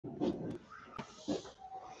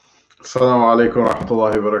السلام عليكم ورحمة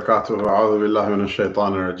الله وبركاته. أعوذ بالله من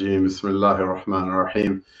الشيطان الرجيم. بسم الله الرحمن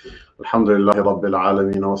الرحيم. الحمد لله رب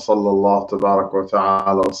العالمين، وصلى الله تبارك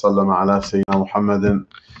وتعالى وسلم على سيدنا محمد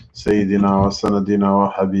سيدنا وسندنا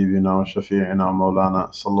وحبيبنا وشفيعنا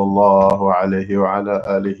مولانا صلى الله عليه وعلى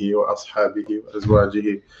آله وأصحابه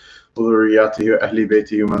وأزواجه وذرياته وأهل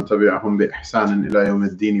بيته ومن تبعهم بإحسان إلى يوم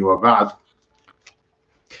الدين وبعد.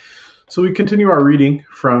 So we continue our reading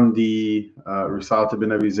from the Risalat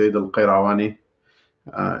ibn Abi Zayd al-Qayrawani.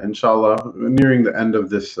 Inshallah, nearing the end of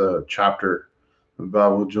this chapter,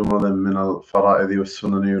 Babu Jumal min al-Fara'idi wa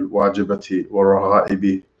Sunani al-Wajibati wa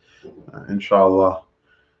Raghaibi, inshallah.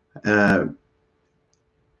 And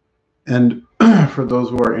for those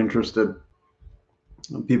who are interested,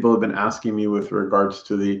 people have been asking me with regards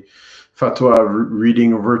to the fatwa of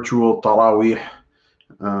reading virtual Taraweeh,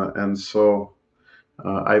 and so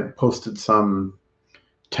I posted some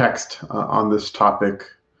text on this topic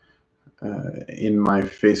in my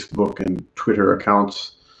Facebook and Twitter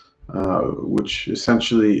accounts, which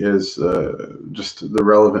essentially is just the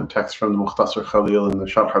relevant text from the Mukhtasar Khalil and the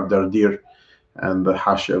Sharh al-Dardir and the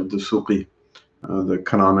Hashia of the Suqi, the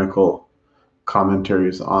canonical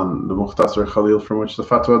commentaries on the Mukhtasar Khalil from which the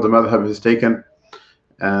fatwa, the madhab, is taken.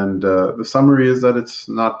 And the summary is that it's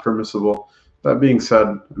not permissible. That being said,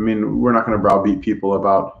 I mean, we're not going to browbeat people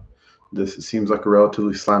about this. It seems like a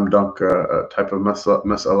relatively slam dunk type of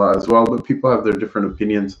mas'ala as well, but people have their different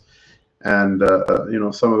opinions. And,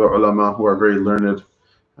 some of the ulama who are very learned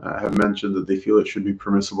have mentioned that they feel it should be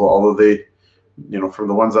permissible, although they, from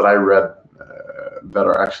the ones that I read that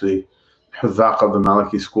are actually huzaq of the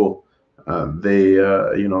Maliki school, they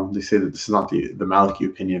say that this is not the Maliki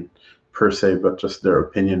opinion per se, but just their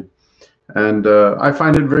opinion. And I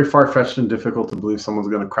find it very far-fetched and difficult to believe someone's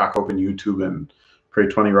going to crack open YouTube and pray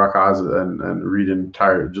 20 rak'ahs and read an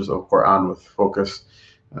entire juz of Quran with focus.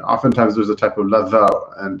 Oftentimes there's a type of ladha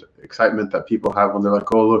and excitement that people have when they're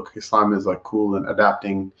like, oh, look, Islam is like cool and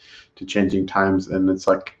adapting to changing times, and it's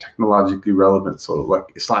like technologically relevant. So like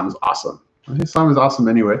Islam is awesome. Islam is awesome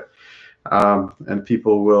anyway. And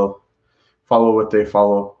people will follow what they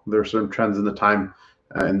follow. There are certain trends in the time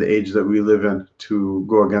in the age that we live in. To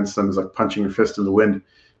go against them is like punching your fist in the wind.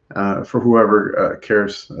 For whoever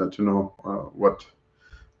cares to know what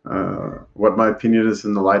my opinion is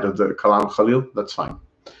in the light of the Kalam Khalil, that's fine.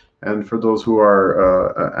 And for those who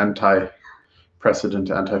are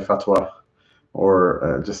anti-precedent, anti-fatwa,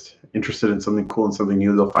 or just interested in something cool and something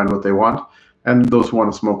new, they'll find what they want. And those who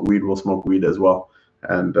want to smoke weed will smoke weed as well.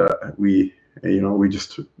 And we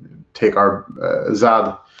just take our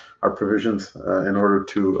zad, our provisions, in order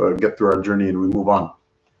to get through our journey, and we move on.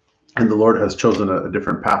 And the Lord has chosen a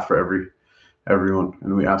different path for everyone,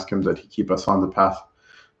 and we ask Him that He keep us on the path.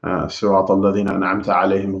 The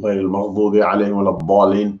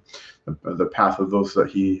path of those that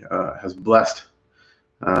He has blessed,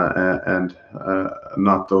 and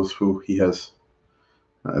not those who He's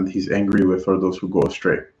angry with, or those who go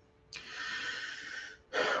astray.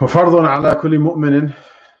 وفرض على كل مؤمن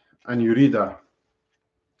أن يريد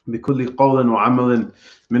بكل قول وعمل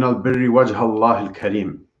من البر وجه الله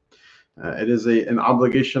الكريم. It is an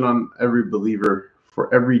obligation on every believer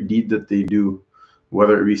for every deed that they do,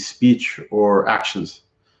 whether it be speech or actions,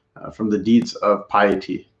 from the deeds of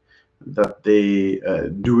piety, that they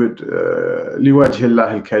do it لوجه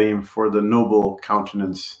الله الكريم, for the noble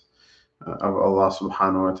countenance of Allah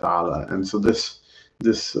subhanahu wa ta'ala. And so this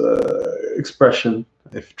expression,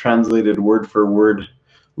 if translated word for word,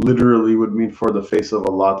 literally would mean for the face of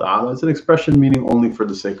Allah Ta'ala. It's an expression meaning only for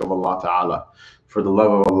the sake of Allah Ta'ala, for the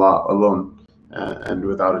love of Allah alone, and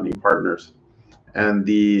without any partners. And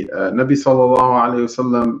the Nabi Sallallahu Alaihi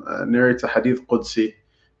Wasallam narrates a hadith Qudsi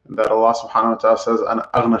that Allah Subhanahu wa Ta'ala says, "Ana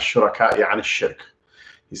aghna shuraka'i 'an ash-shirk."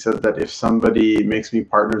 He said that if somebody makes me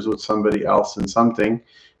partners with somebody else in something,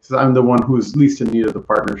 he says, I'm the one who is least in need of the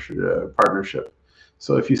partnership.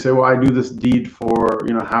 So if you say, well, I do this deed for,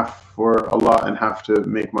 half for Allah and have to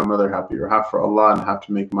make my mother happy, or half for Allah and have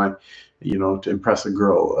to make my, to impress a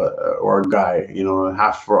girl or a guy,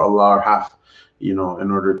 half for Allah, or half, in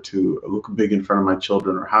order to look big in front of my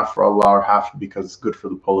children, or half for Allah, or half because it's good for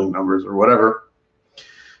the polling numbers, or whatever.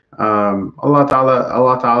 Allah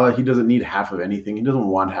Ta'ala, He doesn't need half of anything. He doesn't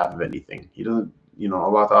want half of anything. He doesn't,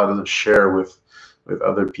 Allah Ta'ala doesn't share with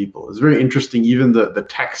other people. It's very interesting. Even the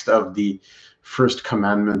text of the first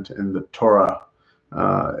commandment in the Torah,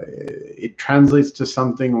 it translates to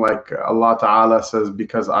something like Allah Ta'ala says,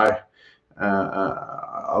 because I,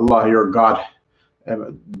 Allah your God, am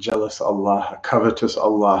a jealous Allah, a covetous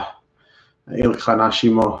Allah. Il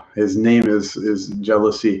Khanashimo, His name is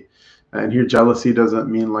jealousy. And here, jealousy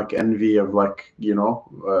doesn't mean like envy of like,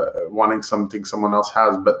 wanting something someone else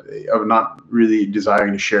has, but of not really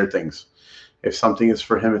desiring to share things. If something is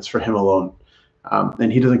for him, it's for him alone.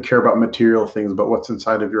 And he doesn't care about material things, but what's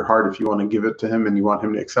inside of your heart. If you want to give it to him and you want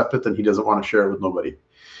him to accept it, then he doesn't want to share it with nobody.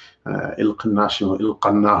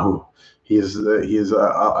 He is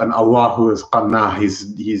an Allah who is qannah.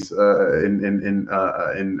 He's in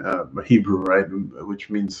Hebrew, right, which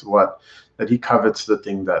means what? That he covets the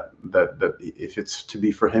thing that if it's to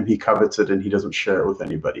be for him, he covets it and he doesn't share it with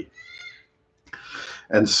anybody.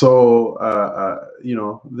 And so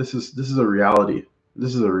this is a reality.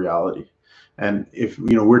 This is a reality. And if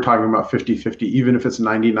we're talking about 50-50, even if it's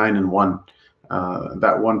 99 and 1.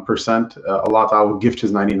 That 1%, Allah Ta'ala will gift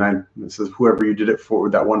his 99. It says, whoever you did it for,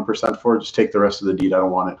 that 1% for, just take the rest of the deed. I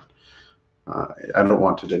don't want it. I don't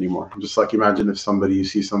want it anymore. Just like imagine if you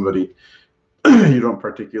see somebody you don't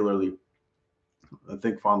particularly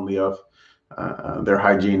think fondly of, their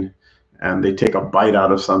hygiene, and they take a bite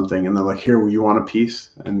out of something and they're like, here, you want a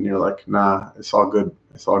piece? And you're like, nah, it's all good.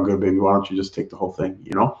 It's all good, baby. Why don't you just take the whole thing?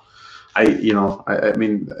 I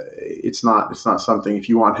mean, it's not something, if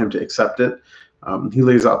you want him to accept it, he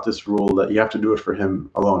lays out this rule that you have to do it for him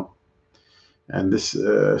alone. And this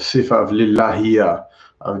sifa of lillahiyya,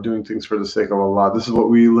 of doing things for the sake of Allah, this is what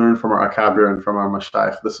we learn from our akabir and from our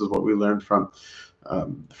mashayikh. This is what we learned from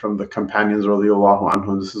the companions radiallahu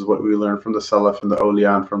anhum. This is what we learned from the salaf and the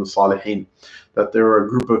awliya and from the salihin, that there were a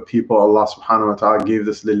group of people Allah subhanahu wa ta'ala gave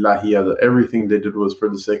this lillahiyya, that everything they did was for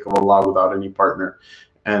the sake of Allah without any partner.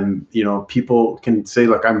 And people can say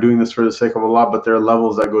like, I'm doing this for the sake of Allah, but there are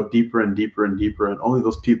levels that go deeper and deeper and deeper, and only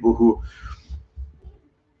those people who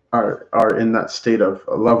are in that state of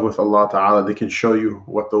love with Allah Ta'ala, they can show you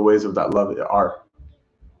what the ways of that love are.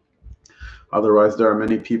 Otherwise, there are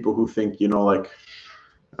many people who think who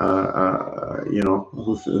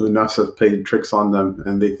nafs has played tricks on them,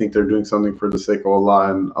 and they think they're doing something for the sake of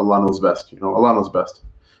Allah, and Allah knows best. Allah knows best.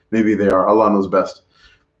 Maybe they are. Allah knows best.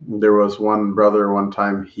 There was one brother one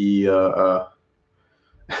time, he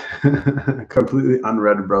completely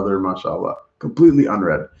unread brother, mashallah, completely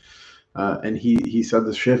unread, and he said,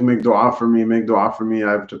 the Shaykh, make dua for me,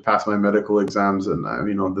 I have to pass my medical exams, and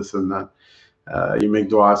this and that, you make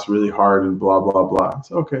dua, it's really hard, and blah blah blah. I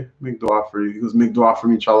said, okay, make dua for you. He goes, make dua for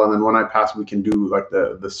me, inshallah, and then when I pass, we can do like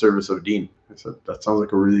the service of deen. I said, that sounds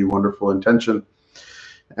like a really wonderful intention.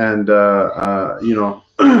 And then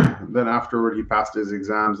afterward, he passed his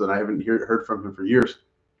exams, and I haven't heard from him for years.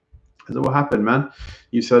 I said, what happened, man?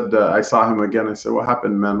 You said, I saw him again. I said, what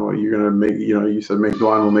happened, man? Well, you're going to make, you said make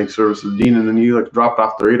dua and we'll make service of deen. And then you like dropped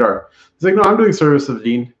off the radar. He's like, no, I'm doing service of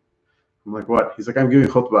deen. I'm like, what? He's like, I'm giving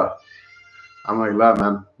khutbah. I'm like, la,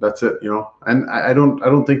 man, that's it, And I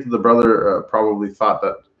don't think that the brother probably thought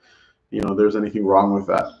that, there's anything wrong with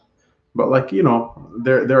that. But like,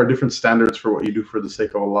 there are different standards for what you do for the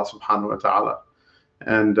sake of Allah subhanahu wa ta'ala.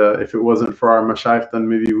 And if it wasn't for our mashayikh, then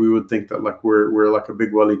maybe we would think that like we're like a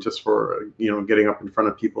big wali just for getting up in front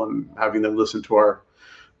of people and having them listen to our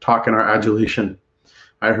talk and our adulation.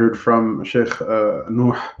 I heard from Sheikh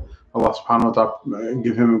Nuh, Allah subhanahu wa ta'ala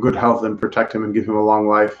give him good health and protect him and give him a long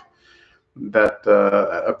life, that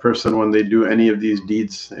a person, when they do any of these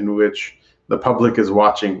deeds in which the public is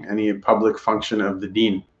watching, any public function of the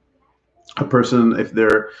deen, a person, if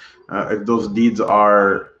those deeds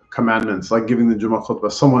are commandments, like giving the Jummah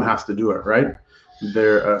khutbah, someone has to do it, right?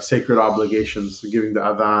 They're sacred obligations, giving the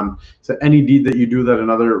adhan. So any deed that you do that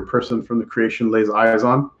another person from the creation lays eyes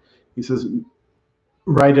on, he says,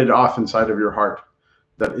 write it off inside of your heart,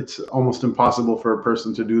 that it's almost impossible for a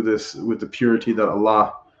person to do this with the purity that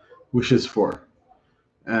Allah wishes for.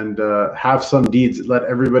 And have some deeds. Let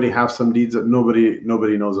everybody have some deeds that nobody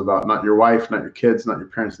knows about. Not your wife, not your kids, not your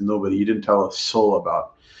parents, nobody. You didn't tell a soul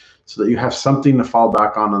about. So that you have something to fall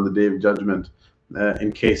back on the day of judgment,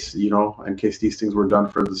 in case these things were done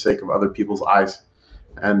for the sake of other people's eyes.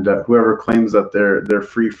 And whoever claims that they're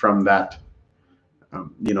free from that,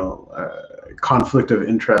 conflict of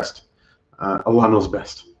interest, Allah knows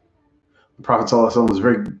best. The Prophet ﷺ was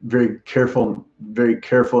very, very careful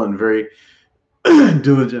and very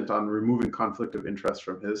diligent on removing conflict of interest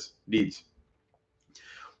from his deeds.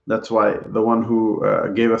 That's why the one who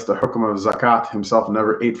gave us the hukum of zakat himself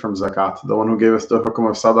never ate from zakat. The one who gave us the hukum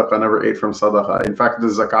of sadaqah never ate from sadaqah. In fact, the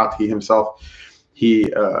zakat,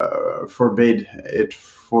 he forbade it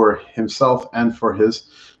for himself and for his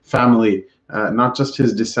family, not just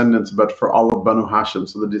his descendants, but for all of Banu Hashim.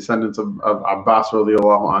 So the descendants of Abbas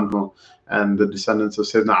radiallahu anhu, and the descendants of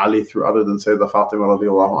Sayyidina Ali, through other than Sayyidah Fatima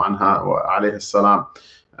radiallahu anha wa alayhi salam,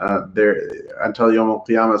 until Yawm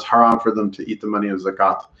al-Qiyamah, it's haram for them to eat the money of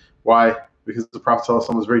zakat. Why? because the Prophet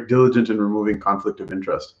ﷺ was very diligent in removing conflict of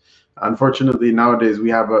interest. Unfortunately, nowadays we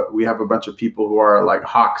have a bunch of people who are like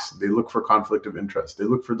hawks. They look for conflict of interest. They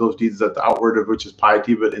look for those deeds that the outward of which is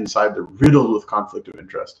piety, but inside they're riddled with conflict of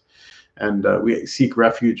interest. And we seek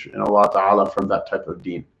refuge in Allah Ta'ala from that type of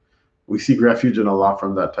deen. We seek refuge in Allah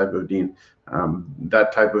from that type of deen.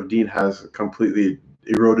 That type of deen has completely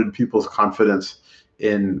eroded people's confidence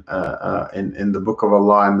in the Book of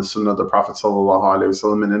Allah and the Sunnah of the Prophet Sallallahu Alaihi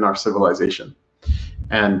Wasallam and in our civilization.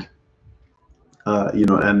 And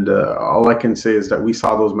all I can say is that we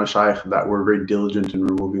saw those mashayikh that were very diligent in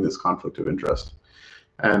removing this conflict of interest.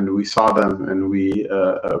 And we saw them, and we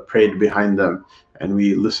prayed behind them, and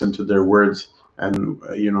we listened to their words. And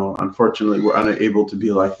unfortunately, we're unable to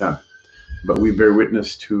be like them. But we bear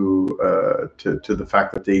witness to the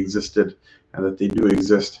fact that they existed and that they do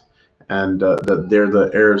exist, and that they're the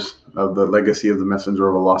heirs of the legacy of the Messenger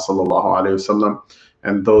of Allah Sallallahu Alaihi Wasallam,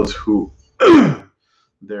 and those who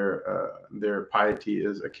their piety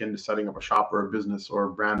is akin to setting up a shop or a business or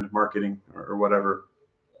brand marketing or whatever.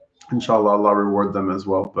 Inshallah, Allah reward them as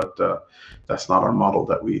well. But that's not our model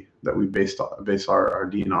that we base our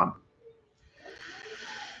deen on.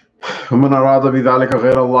 Whoever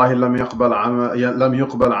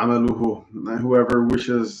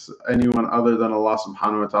wishes anyone other than Allah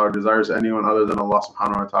subhanahu wa ta'ala, desires anyone other than Allah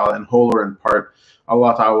subhanahu wa ta'ala in whole or in part,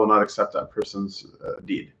 Allah ta'ala will not accept that person's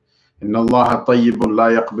deed. Inna Allah tayyibun la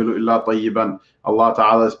yaqbilu illa tayyiban. Allah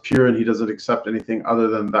ta'ala is pure and He doesn't accept anything other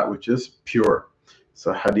than that which is pure. It's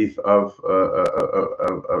a hadith of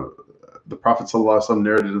the Prophet sallallahu alaihi wasallam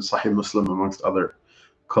narrated in Sahih Muslim amongst other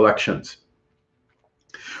collections.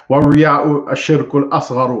 وَالرِّيَاءُ الشِّرْكُ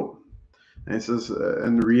الْأَصْغَرُ. And it says,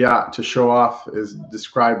 and riya, to show off, is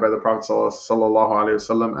described by the Prophet sallallahu alaihi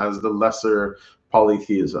wasallam as the lesser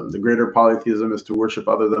polytheism. The greater polytheism is to worship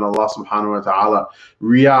other than Allah subhanahu wa ta'ala.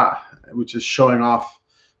 Riya, which is showing off,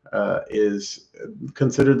 is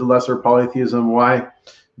considered the lesser polytheism. Why?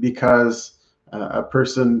 Because a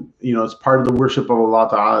person, it's part of the worship of Allah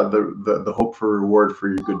ta'ala, the hope for reward for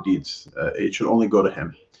your good deeds. It should only go to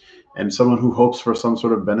Him. And someone who hopes for some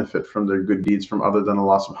sort of benefit from their good deeds from other than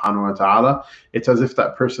Allah subhanahu wa ta'ala, it's as if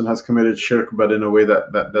that person has committed shirk, but in a way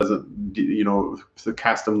that doesn't, to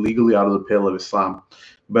cast them legally out of the pale of Islam.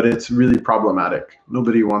 But it's really problematic.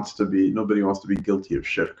 Nobody wants to be guilty of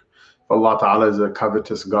shirk. If Allah ta'ala is a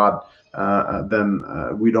covetous God, then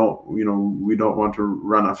we don't want to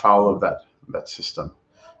run afoul of that system.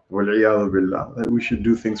 وَالْعِيَاذُ بِاللَّهِ. We should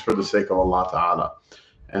do things for the sake of Allah ta'ala.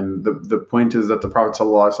 And the point is that the Prophet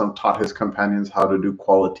ﷺ taught his companions how to do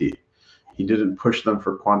quality. He didn't push them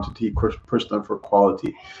for quantity, he pushed them for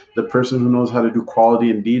quality. The person who knows how to do quality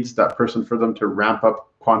in deeds, that person, for them to ramp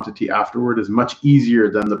up quantity afterward is much easier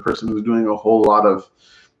than the person who's doing a whole lot of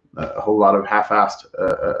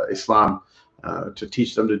half-assed Islam, to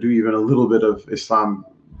teach them to do even a little bit of Islam,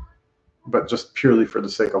 but just purely for the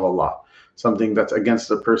sake of Allah. Something that's against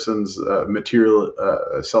a person's material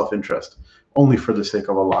self-interest, only for the sake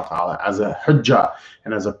of Allah Ta'ala, as a hujjah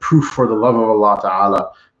and as a proof for the love of Allah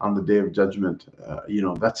Ta'ala on the Day of Judgment.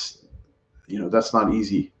 That's not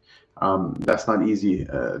easy. That's not easy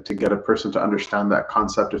to get a person to understand that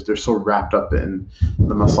concept if they're so wrapped up in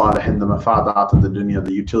the masalih and the mafadat of the dunya,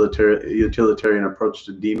 the utilitarian approach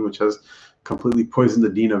to deen, which has completely poisoned the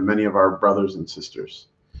deen of many of our brothers and sisters.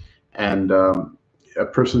 And a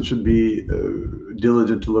person should be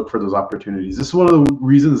diligent to look for those opportunities. This is one of the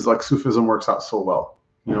reasons like Sufism works out so well.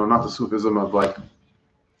 Not the Sufism of like,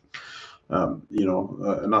 not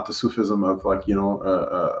the Sufism of like,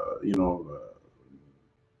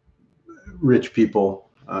 rich people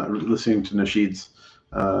listening to nasheeds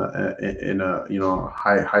in a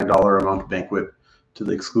high dollar amount banquet to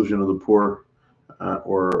the exclusion of the poor,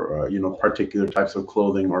 or particular types of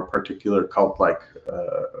clothing or particular cult-like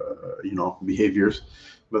behaviors.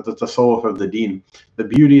 But the tasawwuf of the deen, the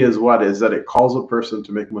beauty is that it calls a person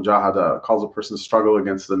to make mujahada, it calls a person to struggle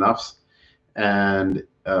against the nafs, and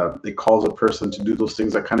it calls a person to do those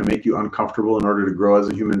things that kind of make you uncomfortable in order to grow as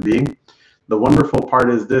a human being. The wonderful part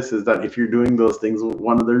is that if you're doing those things,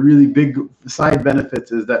 one of the really big side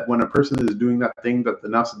benefits is that when a person is doing that thing that the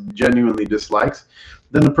nafs genuinely dislikes,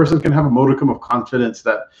 then the person can have a modicum of confidence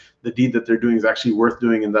that the deed that they're doing is actually worth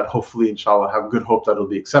doing, and that hopefully, inshallah, have good hope that it'll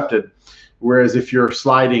be accepted. Whereas if you're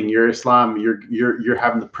sliding, you're Islam, you're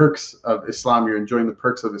having the perks of Islam, you're enjoying the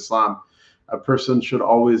perks of Islam, a person should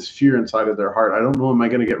always fear inside of their heart, I don't know, am I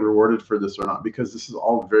going to get rewarded for this or not? Because this is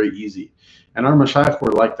all very easy. And our mashayikh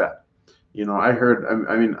were like that. I heard,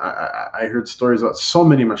 I heard stories about so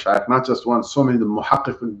many mashayikh, not just one, so many, the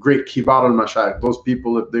muhaqqiq, great kibar al-mashayikh, those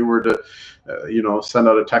people, if they were to, send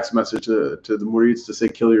out a text message to the murids to say,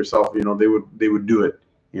 kill yourself, they would do it,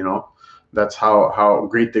 That's how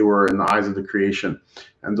great they were in the eyes of the creation.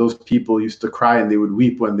 And those people used to cry and they would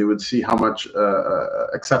weep when they would see how much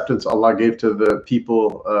acceptance Allah gave to the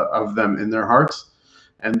people of them in their hearts.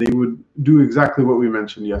 And they would do exactly what we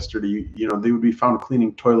mentioned yesterday. They would be found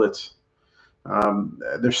cleaning toilets.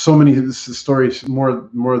 There's so many stories,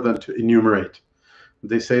 more than to enumerate.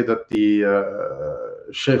 They say that the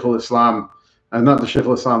Shaykh al-Islam, not the Shaykh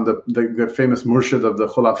al-Islam, the famous murshid of the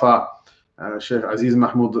Khulafa, Shaykh Aziz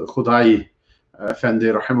Mahmud Khudai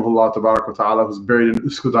Effendi, rahimahullah tabarak wa ta'ala, who's buried in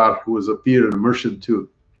Uskudar, who was a pir and a murshid to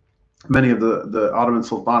many of the Ottoman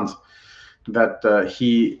sultans, that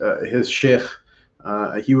his Shaykh,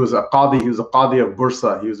 he was a qadi of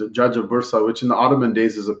Bursa, he was a judge of Bursa, which in the Ottoman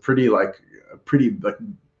days is a pretty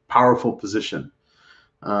powerful position,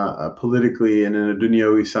 politically and in a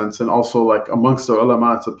dunyawi sense, and also like amongst the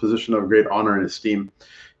ulama, it's a position of great honor and esteem.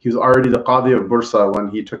 He was already the qadi of Bursa when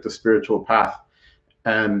he took the spiritual path,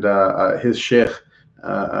 and his sheikh,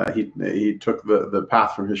 he took the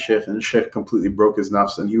path from his sheikh, and his sheikh completely broke his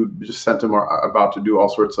nafs, and he would just sent him about to do all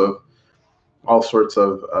sorts of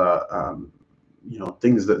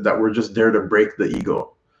things that were just there to break the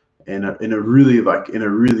ego, in a really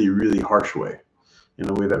harsh way, in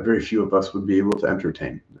a way that very few of us would be able to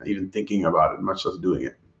entertain, even thinking about it, much less doing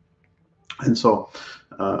it. And so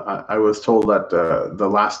I was told that the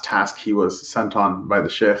last task he was sent on by the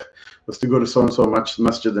sheikh was to go to so-and-so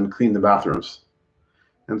masjid and clean the bathrooms.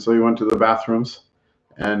 And so he went to the bathrooms,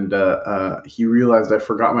 and he realized, I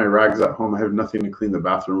forgot my rags at home, I have nothing to clean the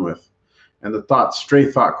bathroom with. And the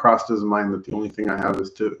stray thought crossed his mind that the only thing I have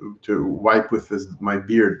is to wipe with my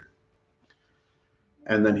beard.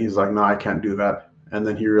 And then he's like, no, I can't do that. And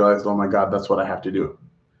then he realized, oh my God, that's what I have to do.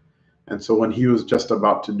 And so when he was just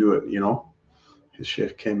about to do it, his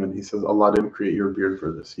sheikh came and he says, Allah didn't create your beard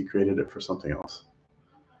for this. He created it for something else.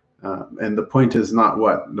 And the point is not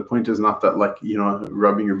that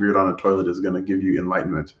rubbing your beard on a toilet is going to give you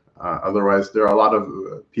enlightenment. Otherwise, there are a lot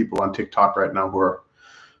of people on TikTok right now who are,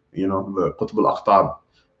 the Qutb al-Akhtab.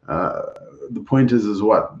 The point is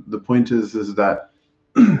what? The point is that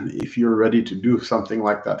if you're ready to do something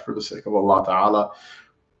like that for the sake of Allah Ta'ala,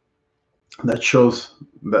 that shows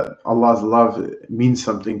that Allah's love means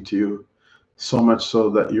something to you, so much so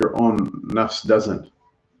that your own nafs doesn't,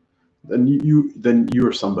 then you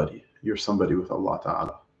are somebody. You're somebody with Allah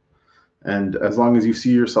Ta'ala. And as long as you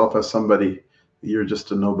see yourself as somebody, you're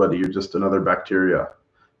just a nobody. You're just another bacteria.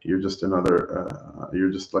 You're just another, you're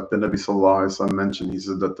just like the Nabi Sallallahu Alaihi Wasallam mentioned. He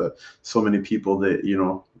said that so many people,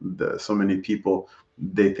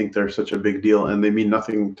 they think they're such a big deal, and they mean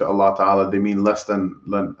nothing to Allah Ta'ala. They mean less than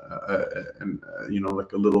like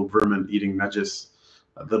a little vermin eating najis,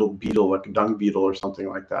 a little beetle, like a dung beetle or something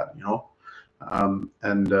like that,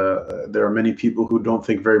 and there are many people who don't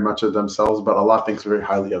think very much of themselves, but Allah thinks very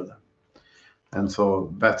highly of them. And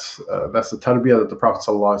so that's the tarbiyah that the Prophet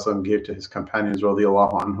ﷺ gave to his companions,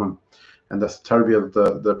 radiallahu anhum. And that's the tarbiyah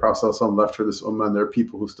that the Prophet ﷺ left for this ummah, and there are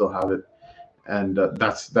people who still have it. And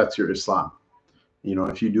that's your Islam.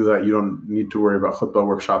 If you do that, you don't need to worry about khutbah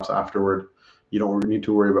workshops afterward. You don't need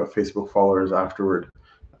to worry about Facebook followers afterward.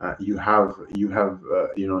 You have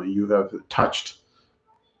touched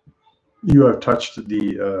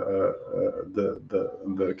the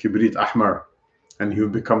kibrit ahmar, and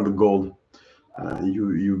you've become the gold.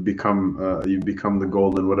 You become the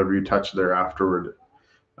gold, and whatever you touch there afterward,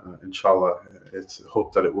 inshallah, it's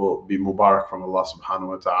hope that it will be mubarak from Allah subhanahu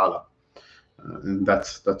wa ta'ala. And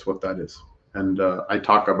that's what that is. And I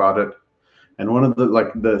talk about it. And one of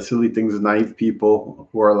the silly things, naive people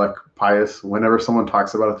who are like pious, whenever someone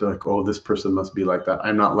talks about it, they're like, oh, this person must be like that.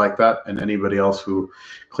 I'm not like that. And anybody else who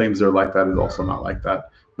claims they're like that is also not like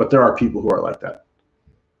that. But there are people who are like that.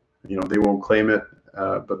 They won't claim it,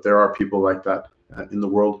 but there are people like that in the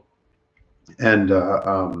world. And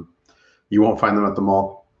you won't find them at the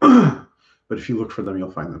mall. But if you look for them,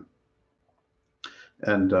 you'll find them.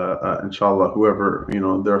 And inshallah, whoever,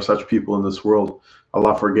 there are such people in this world,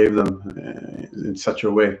 Allah forgave them in such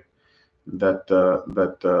a way that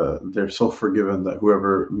they're so forgiven that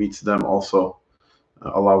whoever meets them also,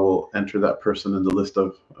 Allah will enter that person in the list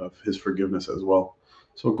of his forgiveness as well.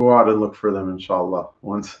 So go out and look for them, inshallah.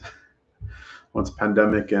 Once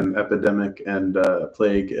pandemic and epidemic and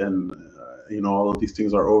plague and all of these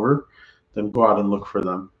things are over, then go out and look for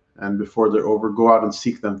them. And before they're over, go out and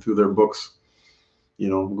seek them through their books.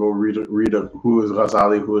 Go read who is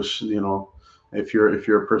Ghazali, who is If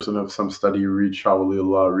you're a person of some study, read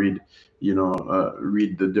Shawwaliyullah, read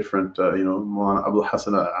read the different Maulana Abul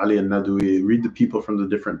Hasan Ali al-Nadwi, read the people from the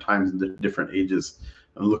different times and the different ages,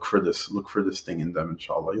 and look for this thing in them.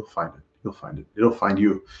 Inshallah, you'll find it. You'll find it. It'll find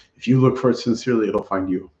you. If you look for it sincerely, it'll find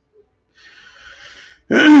you.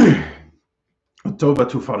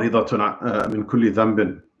 التوبة فريضة من كل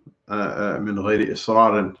ذنب من غير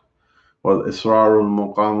إصرار والإصرار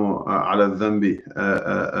المقام على الذنب.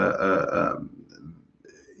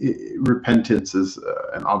 Repentance is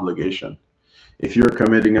an obligation. If you're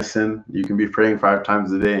committing a sin, you can be praying 5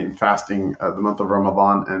 times a day and fasting the month of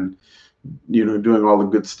Ramadan and doing all the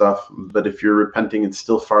good stuff, but if you're repenting, it's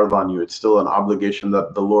still fard on you. It's still an obligation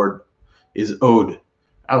that the Lord is owed,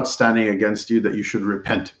 outstanding against you, that you should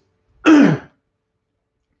repent.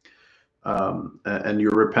 And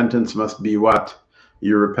your repentance must be what?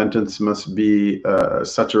 Your repentance must be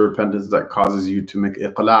such a repentance that causes you to make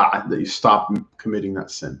iqla', that you stop committing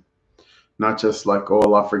that sin. Not just like, oh,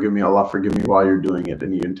 Allah forgive me while you're doing it,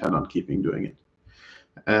 and you intend on keeping doing it.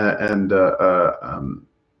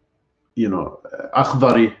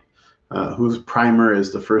 Akhdari, whose primer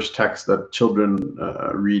is the first text that children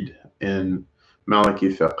read in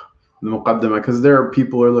Maliki Fiqh, the Muqaddimah, because there are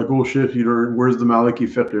people who are like, oh shit, where's the Maliki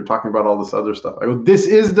Fiqh? You're talking about all this other stuff. I go, this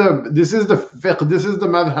is the fiqh, this is the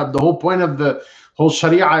madhab. The whole point of the whole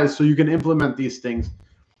sharia is so you can implement these things.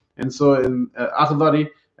 And so in Akhdari,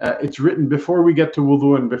 it's written before we get to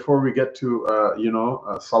wudu and before we get to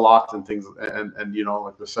salat and things, and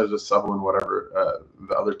like the sajda sahw and whatever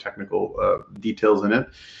the other technical details in it.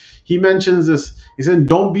 He mentions this. He said,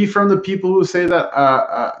 don't be from the people who say that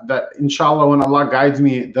that inshallah, when Allah guides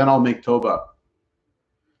me, then I'll make tawbah.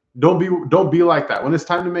 Don't be like that. When it's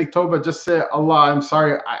time to make tawbah, just say, Allah, I'm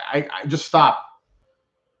sorry, I just stop.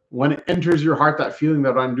 When it enters your heart, that feeling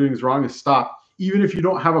that what I'm doing is wrong, is stop. Even if you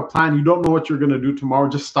don't have a plan, you don't know what you're going to do tomorrow,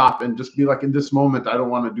 just stop and just be like, in this moment, I don't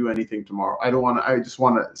want to do anything tomorrow. I just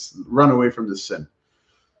want to run away from this sin.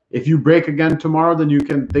 If you break again tomorrow, then you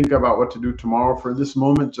can think about what to do tomorrow. For this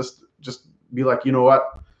moment, just be like, you know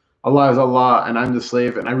what? Allah is Allah and I'm the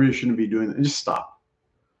slave and I really shouldn't be doing it. And just stop.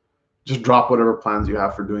 Just drop whatever plans you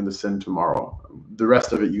have for doing the sin tomorrow. The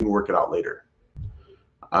rest of it, you can work it out later.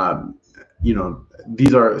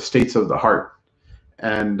 These are states of the heart.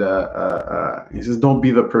 And he says, don't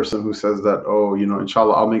be the person who says that, oh,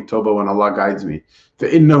 inshallah, I'll make tawbah when Allah guides me.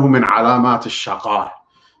 فَإِنَّهُ مِنْ عَلَامَاتِ الشَّقَاءِ.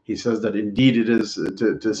 He says that indeed it is,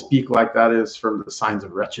 to speak like that is from the signs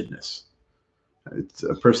of wretchedness. It's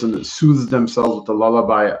a person that soothes themselves with the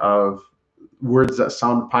lullaby of words that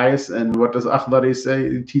sound pious. And what does Akhdari say?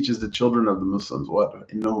 He teaches the children of the Muslims, what?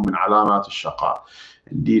 إِنَّهُ مِنْ عَلَامَاتِ الشَّقَاءِ.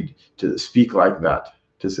 Indeed, to speak like that,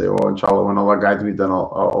 to say, oh, inshallah, when Allah guides me, then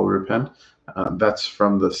I'll repent. That's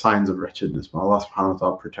from the signs of wretchedness. May Allah subhanahu wa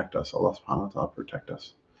ta'ala protect us. Allah subhanahu wa ta'ala protect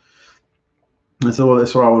us. And so,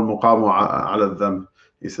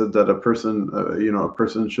 he said that a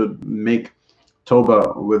person should make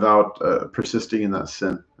tawbah without persisting in that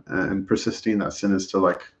sin. And persisting in that sin is to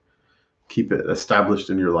like keep it established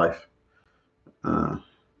in your life. And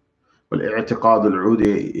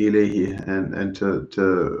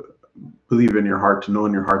to believe in your heart, to know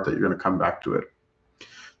in your heart that you're going to come back to it.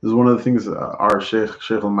 This is one of the things our Sheikh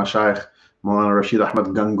al-Mashayikh, Maulana Rashid Ahmad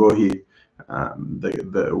Gangohi,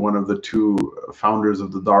 one of the 2 founders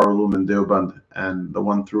of the Darul Uloom in Deoband, and the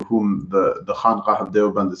one through whom the Khanqah of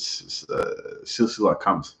Deoband silsila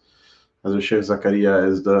comes. As Sheikh Zakaria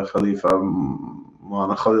is the Khalifa of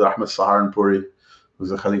Maulana Khalil Ahmad Saharanpuri, who's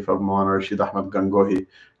the Khalifa of Maulana Rashid Ahmad Gangohi.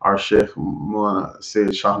 Our Sheikh Maulana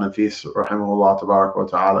Sayyid Shah Nafis, rahimahullah tabarak wa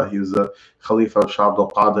ta'ala, he was the Khalifa of Shah Abdul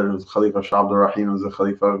Qadir, he was the Khalifa of Shah Abdul Rahim, he was the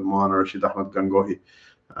Khalifa of Maulana Rashid Ahmad Gangohi,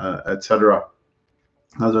 etc.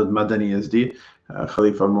 Hazrat Madani Yazdi,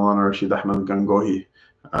 Khalifa of Maulana Rashid Ahmad Gangohi.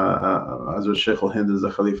 Hazrat Sheikh al-Hind is the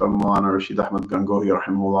Khalifa of Maulana Rashid Ahmad Gangohi,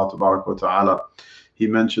 rahimahullah tabarak wa ta'ala. He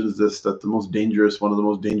mentions this, that one of the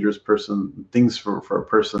most dangerous things for a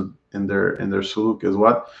person in their suluk is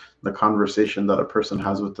what? The conversation that a person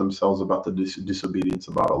has with themselves about the disobedience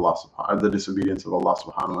of Allah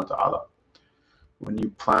subhanahu wa ta'ala. When you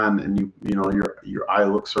plan and your eye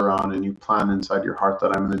looks around and you plan inside your heart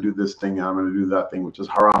that I'm going to do this thing and I'm going to do that thing, which is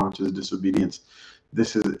haram, which is disobedience.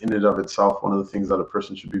 This is in and of itself one of the things that a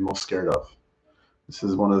person should be most scared of. This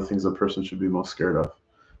is one of the things a person should be most scared of.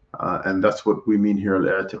 And that's what we mean here,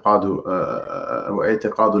 al-i'tiqadu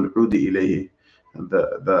al-'udi ilayhi,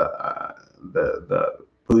 the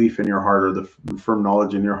belief in your heart, or the firm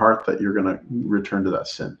knowledge in your heart that you're going to return to that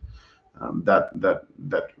sin. That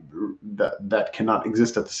cannot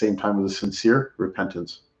exist at the same time as a sincere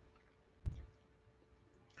repentance.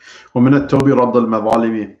 ومن التوبة رد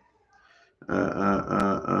المظالم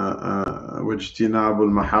واجتناب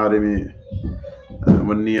المحارم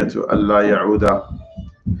والنية ألا يعود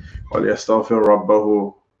وليستغفر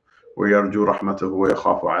ربه ويرجو رحمته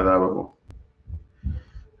ويخاف عذابه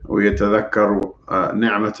ويتذكر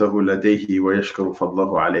نعمته لديه ويشكر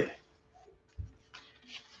فضله عليه.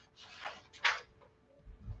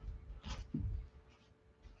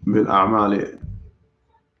 بالأعمال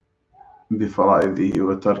بفرائضه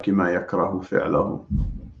وترك ما يكره فعله.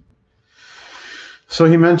 So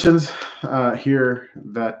he mentions here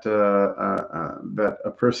that that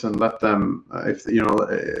a person let them, if you know,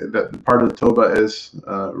 that part of the tawbah is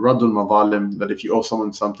radul madalim, that if you owe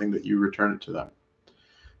someone something, that you return it to them.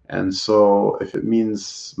 And so if it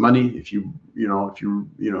means money, if you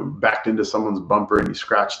backed into someone's bumper and you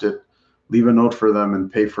scratched it, leave a note for them and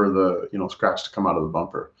pay for the scratch to come out of the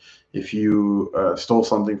bumper. If you stole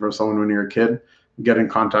something from someone when you were a kid, get in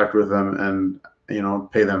contact with them and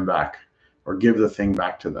pay them back, or give the thing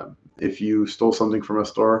back to them. If you stole something from a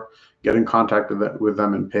store, get in contact with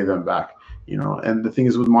them and pay them back. And the thing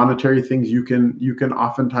is, with monetary things, you can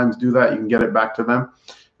oftentimes do that. You can get it back to them.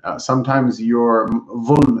 Sometimes your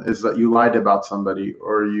dhulm is that you lied about somebody,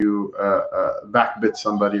 or you backbit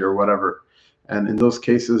somebody, or whatever. And in those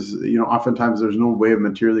cases, oftentimes there's no way of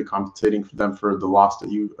materially compensating for them for the loss that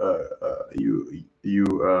you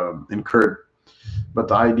incurred. But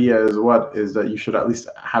the idea is that you should at least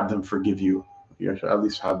have them forgive you. You should at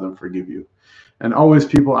least have them forgive you. And always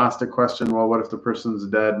people ask the question, well, what if the person's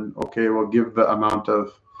dead? Okay, well, give the amount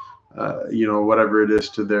of whatever it is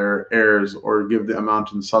to their heirs, or give the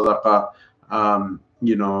amount in sadaqah,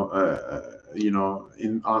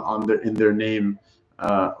 in their name,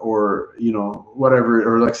 or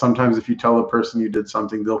whatever. Or like sometimes if you tell a person you did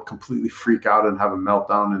something, they'll completely freak out and have a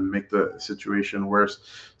meltdown and make the situation worse.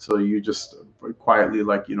 So you just quietly give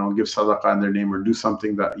sadaqah in their name, or do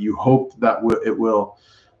something that you hope that it will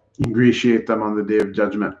ingratiate them on the day of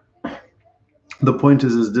judgment. The point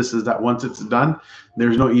is that once it's done,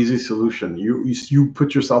 there's no easy solution. You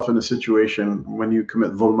put yourself in a situation when you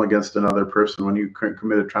commit dhulm against another person, when you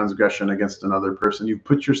commit a transgression against another person, you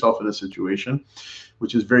put yourself in a situation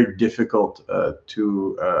which is very difficult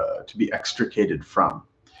to be extricated from.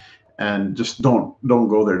 And just don't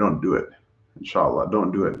go there. Don't do it. Inshallah,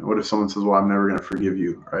 don't do it. What if someone says, well, I'm never going to forgive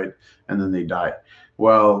you, right? And then they die.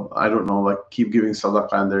 Well, I don't know, keep giving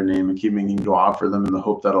sadaqah in their name and keep making dua for them in the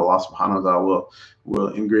hope that Allah subhanahu wa ta'ala will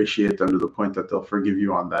ingratiate them to the point that they'll forgive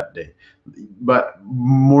you on that day. But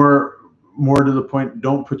more to the point,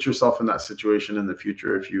 don't put yourself in that situation in the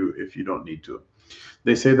future if you don't need to.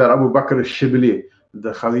 They say that Abu Bakr al-Shibli,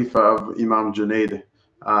 the Khalifa of Imam Junayd,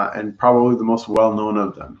 and probably the most well-known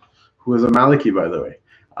of them, who is a Maliki, by the way.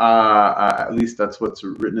 At least that's what's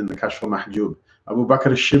written in the Kashf al-Mahjub. Abu Bakr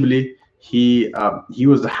al-Shibli, he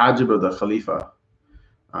was the hajib of the Khalifa,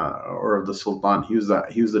 or of the Sultan. He was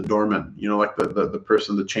the doorman, like the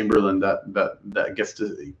person, the chamberlain that gets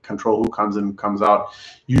to control who comes in and comes out.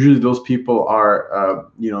 Usually those people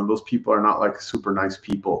are not like super nice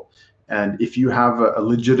people. And if you have a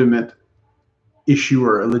legitimate issue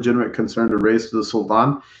or a legitimate concern to raise to the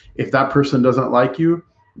Sultan, if that person doesn't like you,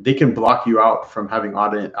 they can block you out from having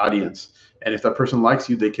audience. And if that person likes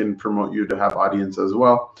you, they can promote you to have audience as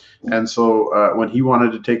well. And so when he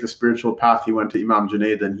wanted to take the spiritual path, he went to Imam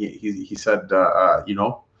Junayd and he said,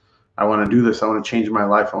 I want to do this. I want to change my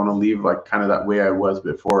life. I want to leave kind of that way I was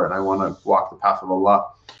before, and I want to walk the path of Allah.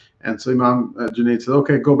 And so Imam Junayd said,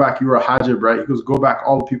 okay, go back. You were a hajib, right? He goes, go back.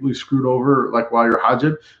 All the people you screwed over, while you're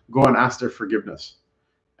hajib, go and ask their forgiveness,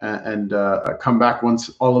 and come back once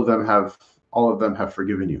all of them have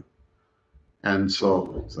forgiven you. And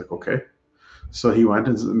so it's okay. So he went,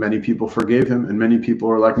 and many people forgave him, and many people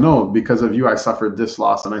were like, no, because of you, I suffered this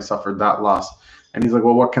loss and I suffered that loss. And he's like,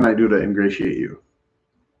 well, what can I do to ingratiate you?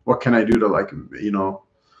 What can I do to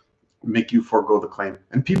make you forego the claim?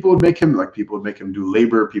 And people would make him do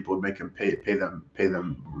labor. People would make him pay them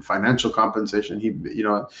financial compensation.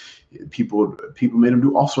 People made him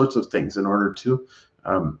do all sorts of things in order to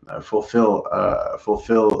fulfill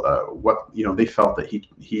what they felt that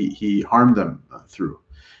he harmed them through.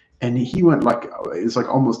 And he went it's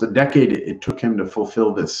almost a decade it took him to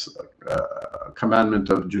fulfill this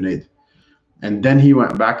commandment of Junayd. And then he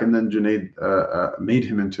went back, and then Junayd made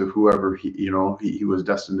him into whoever he was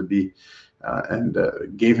destined to be, and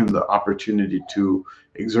gave him the opportunity to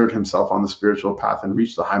exert himself on the spiritual path and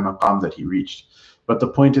reach the high maqam that he reached. But the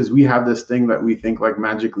point is, we have this thing that we think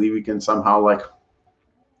magically we can somehow like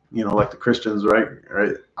the Christians, right?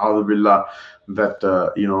 A'udhu billah, that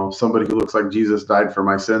somebody who looks like Jesus died for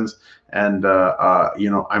my sins, and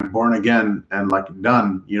I'm born again and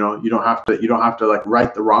done. You don't have to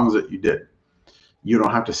right the wrongs that you did. You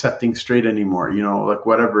don't have to set things straight anymore. You know, like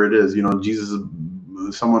whatever it is, you know, Jesus,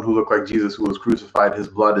 someone who looked like Jesus who was crucified, his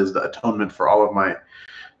blood is the atonement for all of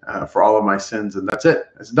my sins, and that's it.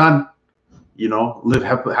 It's done. You know, live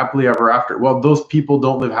happily ever after. Well, those people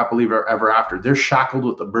don't live happily ever after. They're shackled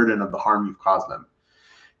with the burden of the harm you've caused them.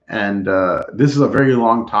 And this is a very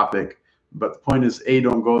long topic, but the point is, A,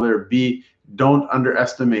 don't go there. B, don't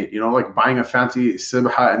underestimate, you know, like buying a fancy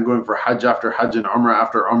sibha and going for hajj after hajj and umrah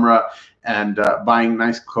after umrah, and buying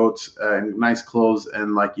nice coats and nice clothes,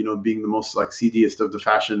 and like, you know, being the most like seediest of the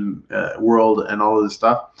fashion world and all of this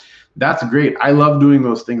stuff. That's great. I love doing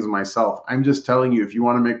those things myself. I'm just telling you, if you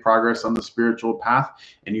want to make progress on the spiritual path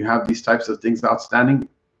and you have these types of things outstanding,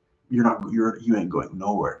 you ain't going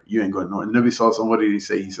nowhere. You ain't going nowhere. And Nabi Sallallahu Alaihi Wasallam, what did he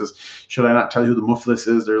say? He says, should I not tell you who the muflis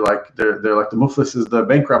is? They're like the muflis is the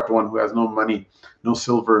bankrupt one who has no money, no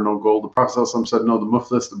silver, no gold. The Prophet Sallallahu Alaihi Wasallam said, no, the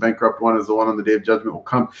muflis, the bankrupt one, is the one on the day of judgment will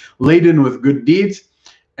come laden with good deeds.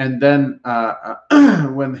 And then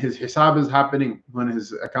when his hisab is happening, when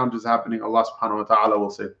his account is happening, Allah subhanahu wa ta'ala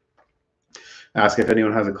will say, ask if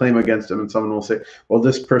anyone has a claim against him, and someone will say, well,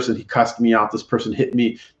 this person, he cussed me out, this person hit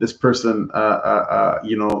me, this person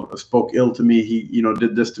you know, spoke ill to me, he, you know,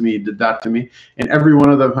 did this to me, did that to me. And every one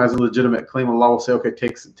of them has a legitimate claim. Allah will say, okay,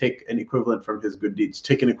 take an equivalent from his good deeds,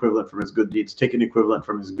 take an equivalent from his good deeds, take an equivalent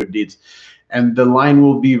from his good deeds. And the line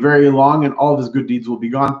will be very long, and all of his good deeds will be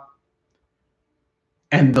gone.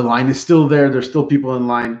 And the line is still there. There's still people in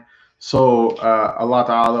line. So Allah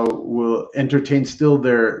Ta'ala will entertain still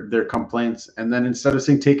their complaints. And then instead of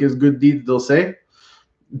saying take his good deeds, they'll say,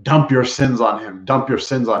 dump your sins on him. Dump your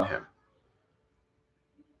sins on him.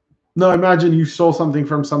 Now imagine you stole something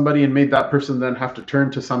from somebody and made that person then have to turn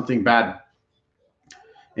to something bad.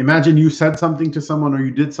 Imagine you said something to someone, or you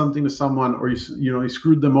did something to someone, or you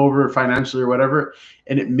screwed them over financially or whatever,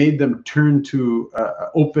 and it made them turn to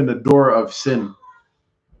open a door of sin.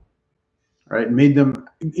 Right, made them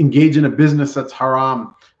engage in a business that's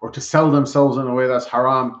haram, or to sell themselves in a way that's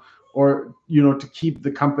haram, or to keep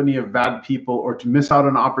the company of bad people, or to miss out on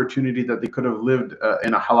an opportunity that they could have lived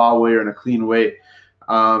in a halal way or in a clean way.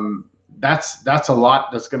 That's a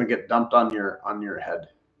lot that's going to get dumped on your head,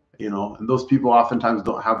 And those people oftentimes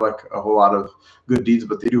don't have like a whole lot of good deeds,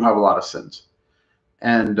 but they do have a lot of sins.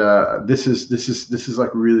 And this is like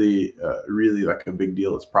really like a big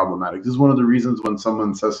deal. It's problematic. This is one of the reasons when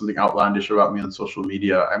someone says something outlandish about me on social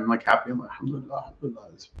media, I'm like happy. I'm like, alhamdulillah,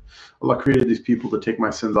 Allah created these people to take my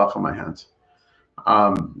sins off of my hands.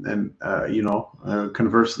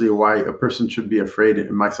 Conversely, why a person should be afraid, and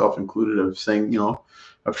myself included, of saying, of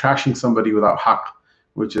trashing somebody without haqq,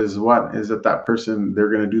 which is that person, they're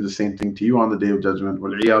going to do the same thing to you on the day of judgment.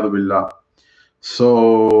 Wal-iyadu billah.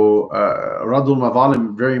 So radul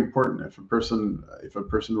madhalim, very important. If a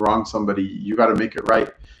person wrongs somebody, you got to make it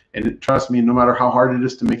right. And trust me, no matter how hard it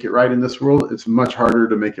is to make it right in this world, it's much harder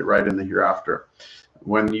to make it right in the hereafter.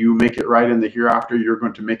 When you make it right in the hereafter, you're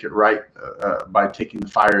going to make it right by taking the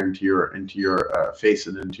fire into your face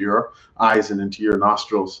and into your eyes and into your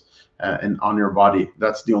nostrils and on your body.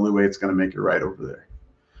 That's the only way it's going to make it right over there.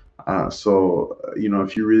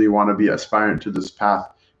 If you really want to be aspirant to this path,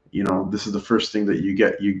 this is the first thing that you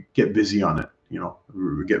get busy on it.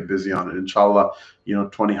 Get busy on it. Inshallah,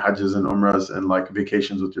 20 hajjas and umrahs and like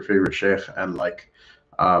vacations with your favorite sheikh and like,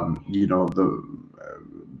 the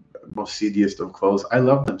most seediest of clothes. I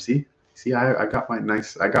love them. See, I got my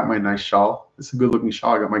nice shawl. It's a good looking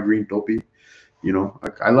shawl. I got my green topi.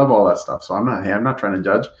 I love all that stuff. So I'm not trying to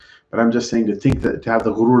judge, but I'm just saying to have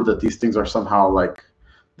the ghurur that these things are somehow like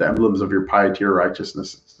the emblems of your piety or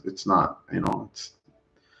righteousness. It's not.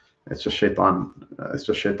 It's just shaitan. It's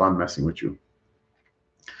just shaitan messing with you.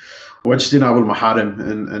 Wajtinabul maharim,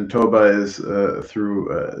 and Tawbah is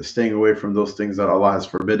through staying away from those things that Allah has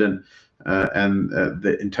forbidden, and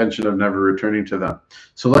the intention of never returning to them.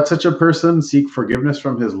 So let such a person seek forgiveness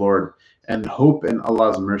from his Lord and hope in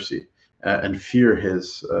Allah's mercy and fear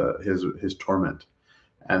his torment.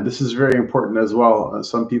 And this is very important as well.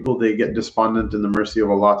 Some people, they get despondent in the mercy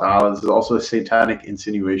of Allah Ta'ala. This is also a satanic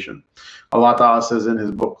insinuation. Allah Ta'ala says in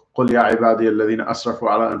his book, قُلْ يَا عِبَادِيَ الَّذِينَ أَسْرَفُوا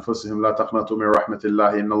عَلَىٰ أَنفُسِهِمْ لَا تَقْنَطُوا مِنْ رَحْمَةِ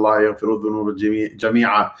اللَّهِ إِنَّ اللَّهَ يَغْفِرُ الذُّنُوبَ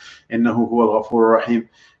جَمِيعًا إِنَّهُ هُوَ الْغَفُورُ الرَّحِيمُ.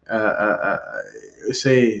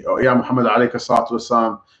 Say, Ya Muhammad alayka salatu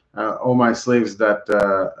wasalam, O my slaves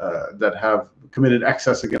that have committed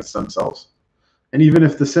excess against themselves. And even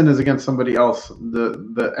if the sin is against somebody else,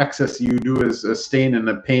 the excess you do is a stain and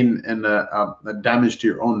a pain and a damage to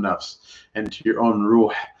your own nafs and to your own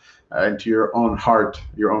ruh and to your own heart,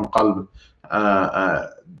 your own qalb.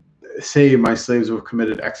 Say, my slaves who have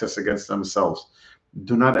committed excess against themselves.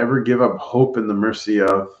 Do not ever give up hope in the mercy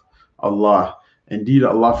of Allah Indeed,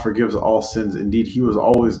 Allah forgives all sins. Indeed, He was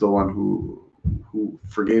always the one who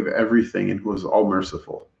forgave everything and who was all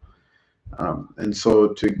merciful. And so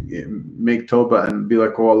to make tawbah and be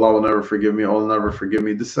like, oh, Allah will never forgive me, Allah will never forgive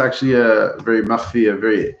me, this is actually a very makhfi, a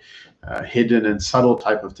very hidden and subtle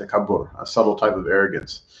type of takabbur, a subtle type of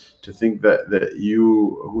arrogance. To think that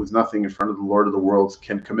you, who is nothing in front of the Lord of the worlds,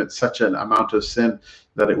 can commit such an amount of sin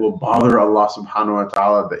that it will bother Allah subhanahu wa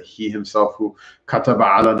ta'ala, that He Himself, who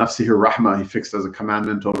kataba ala nafsihi rahmah, He fixed as a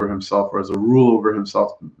commandment over Himself or as a rule over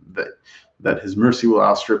Himself that His mercy will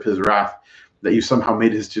outstrip His wrath, that you somehow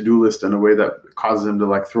made His to-do list in a way that causes Him to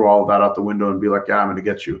like throw all that out the window and be like, yeah, I'm going to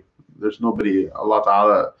get you. There's nobody, Allah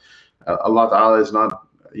Ta'ala is not,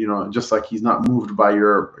 just like He's not moved by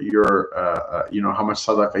your how much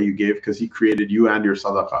sadaqah you gave, because He created you and your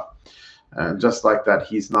sadaqah. Just like that,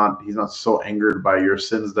 He's not so angered by your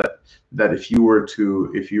sins that if you were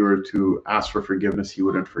to ask for forgiveness, He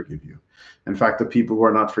wouldn't forgive you. In fact, the people who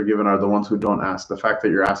are not forgiven are the ones who don't ask. The fact that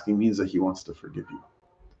you're asking means that He wants to forgive you.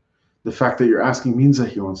 The fact that you're asking means that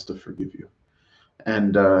He wants to forgive you.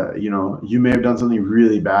 And you may have done something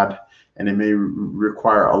really bad, and it may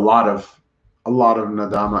require a lot of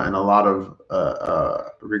nadama and a lot of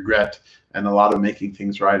regret and a lot of making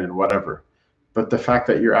things right and whatever. But the fact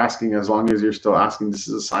that you're asking, as long as you're still asking, this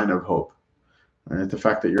is a sign of hope. And the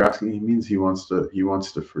fact that you're asking, He means He wants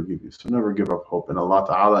to forgive you. So never give up hope in Allah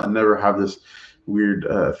Ta'ala, and never have this weird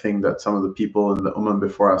thing that some of the people in the Ummah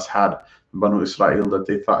before us had, Banu Israel, that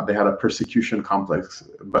they thought they had a persecution complex,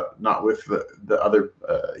 but not with the other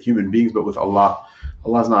human beings, but with Allah.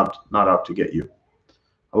 Allah's not out to get you.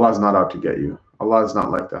 Allah is not out to get you. Allah is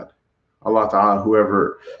not like that. Allah Ta'ala,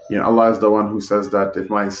 Allah is the one who says that if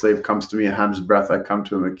my slave comes to me a hand's breadth, I come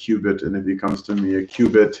to him a cubit, and if he comes to me a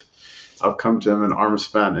cubit, I'll come to him an arm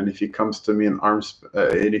span, and if he comes to me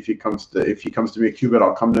if he comes to me a cubit,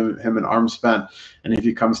 I'll come to him an arm span, and if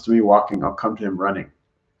he comes to me walking, I'll come to him running.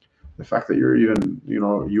 The fact that you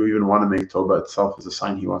even want to make tawbah itself is a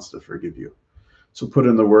sign He wants to forgive you. So put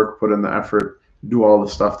in the work, put in the effort, do all the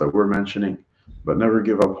stuff that we're mentioning, but never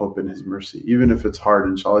give up hope in His mercy. Even if it's hard,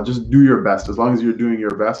 inshallah, just do your best. As long as you're doing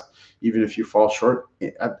your best, even if you fall short,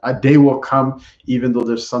 a day will come, even though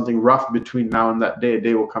there's something rough between now and that day, a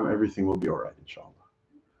day will come, everything will be all right, inshallah.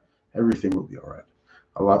 Everything will be all right.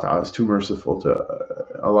 Allah Ta'ala is too merciful to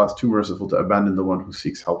abandon the one who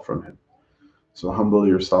seeks help from Him. So humble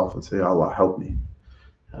yourself and say, Allah, help me.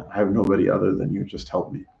 I have nobody other than You, just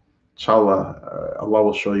help me. Inshallah, Allah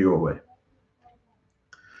will show you a way.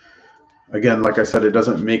 Again, like I said, it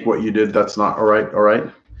doesn't make what you did that's not all right.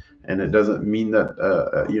 And it doesn't mean that,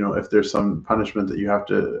 if there's some punishment that you have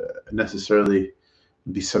to necessarily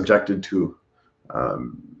be subjected to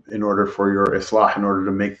in order for your islah, in order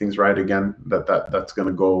to make things right again, that's going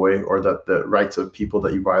to go away, or that the rights of people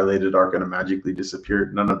that you violated are going to magically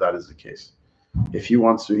disappear. None of that is the case. If He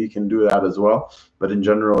wants to, He can do that as well. But in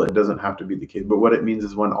general, it doesn't have to be the case. But what it means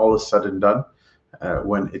is when all is said and done,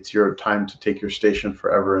 when it's your time to take your station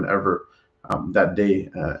forever and ever, that day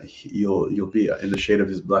you'll be in the shade of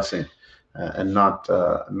His blessing, and not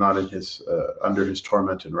in His under His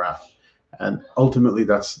torment and wrath. And ultimately,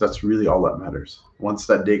 that's really all that matters. Once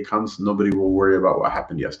that day comes, nobody will worry about what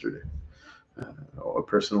happened yesterday. A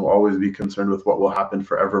person will always be concerned with what will happen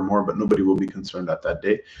forevermore, but nobody will be concerned at that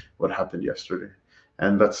day what happened yesterday.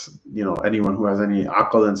 And that's, anyone who has any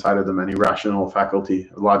aql inside of them, any rational faculty,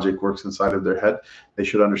 logic works inside of their head, they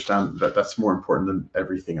should understand that that's more important than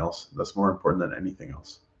everything else. That's more important than anything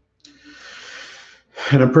else.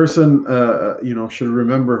 And a person, should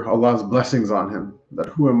remember Allah's blessings on him, that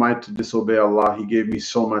who am I to disobey Allah? He gave me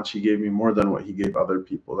so much. He gave me more than what He gave other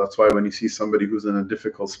people. That's why when you see somebody who's in a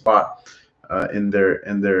difficult spot in their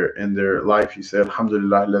life, you say,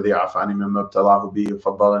 Alhamdulillah, alladhi afani mimma ibtalahu bihi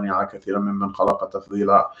faddalani ala kathiran mimman khalaqa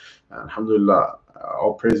tafdila. Alhamdulillah,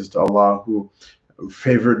 all praises to Allah who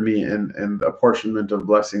favored me in the apportionment of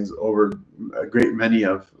blessings over a great many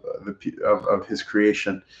of His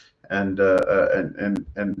creation, and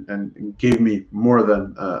gave me more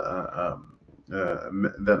than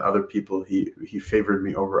other people. He favored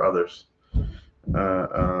me over others.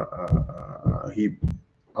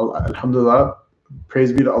 Alhamdulillah,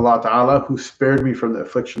 praise be to Allah Ta'ala, who spared me from the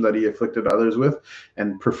affliction that He afflicted others with,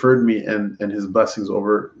 and preferred me and His blessings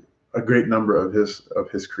over a great number of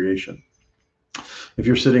His creation. If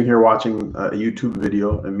you're sitting here watching a YouTube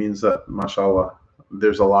video, it means that, mashallah,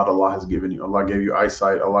 there's a lot Allah has given you. Allah gave you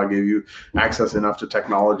eyesight. Allah gave you access enough to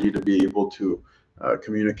technology to be able to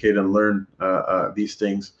communicate and learn these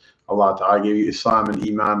things. Allah Ta'ala gave you Islam and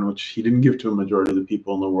Iman, which He didn't give to a majority of the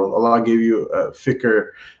people in the world. Allah gave you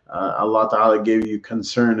fikr. Allah Ta'ala gave you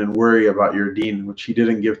concern and worry about your deen, which He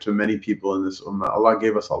didn't give to many people in this ummah. Allah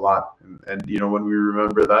gave us a lot. And you know, when we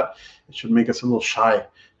remember that, it should make us a little shy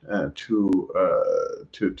to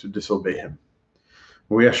disobey Him.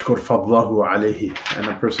 وَيَشْكُرْ فَضْلَهُ عَلَيْهِ, and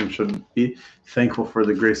a person should be thankful for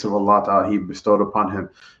the grace of Allah Ta'ala He bestowed upon him.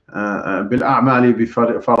 بِالْأَعْمَالِ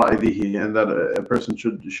بِفَرَائِضِهِ, and that a person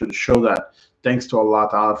should show that thanks to Allah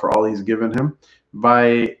Ta'ala for all He's given him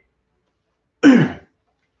by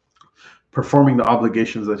performing the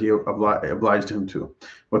obligations that He obliged him to.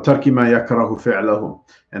 وَتَرْكِ مَا يَكْرَهُ فِعْلَهُ,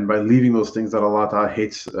 and by leaving those things that Allah Ta'ala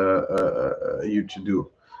hates you to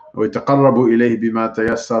do. وَيَتَقَرَّبُ إِلَيْهِ بِمَا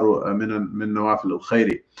تَيَسَّرُ مِنْ نَوَافِلِ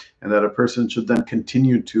الْخَيْرِ, and that a person should then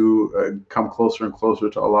continue to come closer and closer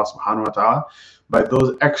to Allah subhanahu wa ta'ala by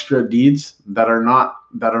those extra deeds that are not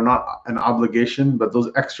an obligation, but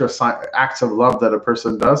those extra acts of love that a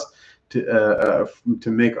person does to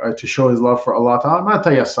show his love for Allah ta'ala. مَا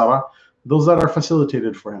تَيَسَّرَ, those that are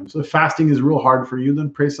facilitated for him. So if fasting is real hard for you,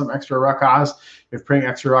 then pray some extra rak'ahs. If praying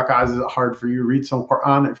extra rak'ahs is hard for you, read some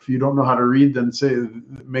Quran. If you don't know how to read, then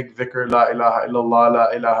make dhikr, la ilaha illallah,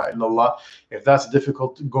 la ilaha illallah. If that's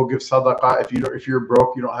difficult, go give sadaqah. If you're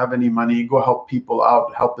broke, you don't have any money, go help people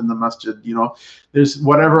out, help in the masjid. You know, there's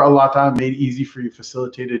whatever Allah Ta'ala made easy for you,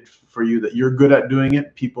 facilitated for you, that you're good at doing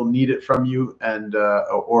it, people need it from you, and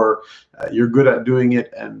or you're good at doing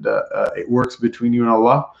it, and it works between you and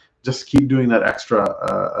Allah. Just keep doing that extra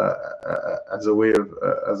as a way of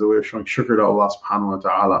showing shukr to Allah subhanahu wa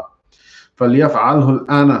ta'ala. فَلْيَفْعَلْهُ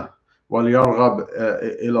الْآنَ وَلْيَرْغَبْ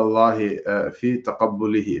إِلَى اللَّهِ فِي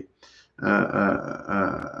تَقَبُّلِهِ.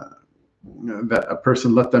 That a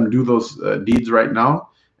person let them do those deeds right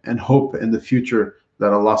now and hope in the future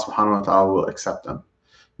that Allah subhanahu wa ta'ala will accept them.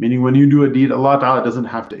 Meaning, when you do a deed, Allah ta'ala doesn't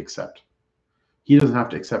have to accept. He doesn't have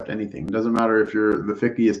to accept anything. It doesn't matter if you're the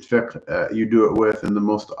fiqhiest fiqh you do it with, and the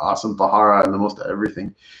most awesome tahara and the most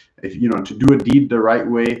everything. If you know, to do a deed the right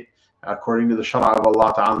way, according to the shara of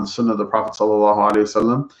Allah Ta'ala and the sunnah of the Prophet Sallallahu Alaihi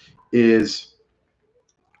Wasallam, is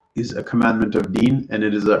a commandment of deen, and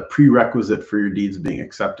it is a prerequisite for your deeds being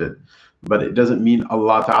accepted. But it doesn't mean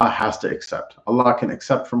Allah Ta'ala has to accept. Allah can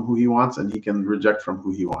accept from who He wants, and He can reject from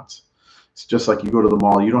who He wants. It's just like you go to the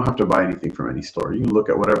mall, you don't have to buy anything from any store. You can look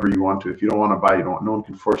at whatever you want to. If you don't want to buy, no one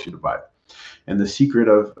can force you to buy it. And the secret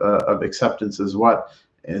of acceptance is what?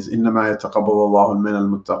 Is إِنَّمَا يَتَقَبَّلُ اللَّهُ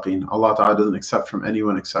مِنَ الْمُتَّقِينَ. Allah Ta'ala doesn't accept from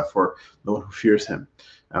anyone except for the one who fears Him.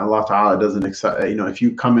 And Allah Ta'ala doesn't accept, you know, if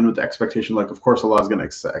you come in with the expectation, like, of course Allah is going to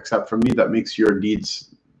accept from me, that makes your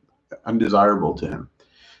deeds undesirable to Him.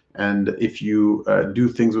 And if you do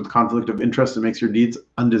things with conflict of interest, it makes your deeds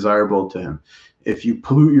undesirable to Him. If you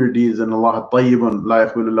pollute your deeds, and Allah tayyibun la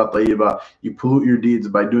yaqbalu illa tayyiba, you pollute your deeds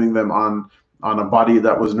by doing them on a body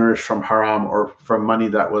that was nourished from haram, or from money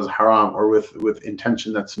that was haram, or with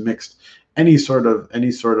intention that's mixed. Any sort of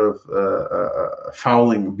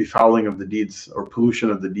befouling of the deeds or pollution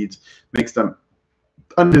of the deeds makes them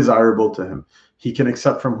undesirable to Him. He can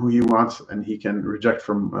accept from who He wants, and He can reject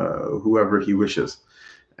from whoever He wishes.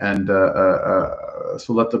 And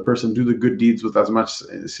so let the person do the good deeds with as much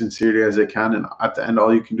sincerity as they can, and at the end,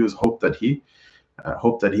 all you can do is hope that he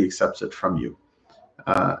accepts it from you.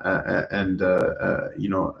 You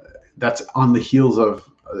know, that's on the heels of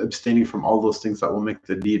abstaining from all those things that will make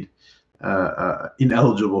the deed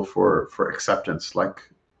ineligible for acceptance, like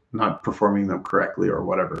not performing them correctly or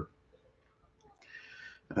whatever.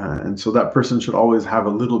 And so that person should always have a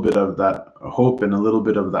little bit of that hope and a little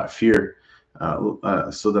bit of that fear,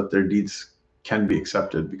 so that their deeds can be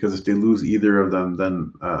accepted. Because if they lose either of them,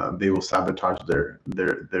 then they will sabotage their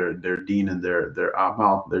deen and their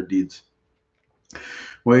amal, their deeds.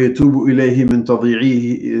 وَيَتُوبُ إِلَيْهِ مِنْ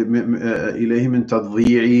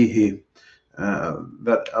تَضْيِيعِهِ,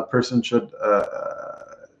 that a person should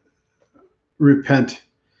repent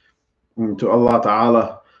to Allah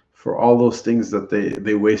Ta'ala for all those things that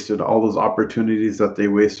they wasted, all those opportunities that they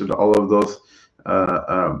wasted, all of those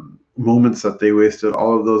moments that they wasted,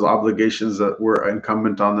 all of those obligations that were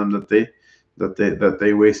incumbent on them that they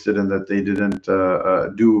wasted, and that they didn't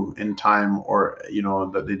do in time, or you know,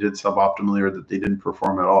 that they did suboptimally, or that they didn't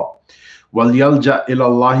perform at all. وَلْيَلْجَأْ إِلَى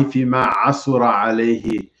اللَّهِ فِي مَا عَسُرَ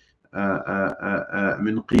عَلَيْهِ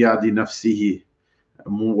مِنْ قِيَادِ نَفْسِهِ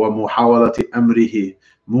وَمُحَاوَلَةِ أَمْرِهِ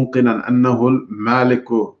مُوقِنًا أَنَّهُ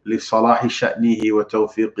الْمَالِكُ لِصَلَاحِ شَأْنِهِ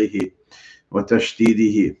وَتَوْفِيقِهِ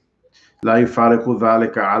وَتَشْدِيدِهِ لا يفارق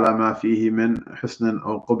ذلك على ما فيه من حسن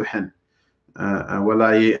أو قبح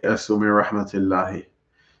ولا ييأس من رحمة الله.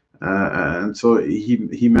 And so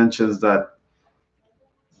he mentions that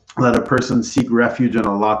Let a person seek refuge in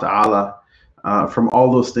Allah Ta'ala from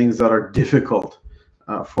all those things that are difficult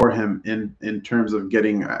for him in terms of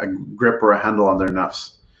getting a grip or a handle on their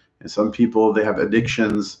nafs. And some people, they have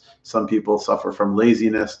addictions. Some people suffer from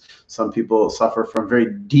laziness. Some people suffer from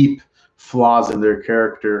very deep flaws in their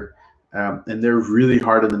character. And they're really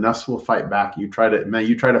hard, and the nafs will fight back. You try to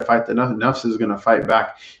fight the nafs is going to fight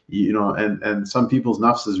back, and some people's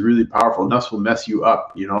nafs is really powerful. Nafs will mess you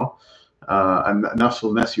up, and nafs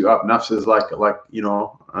will mess you up. Nafs is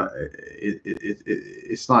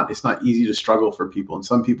it's not easy to struggle for people, and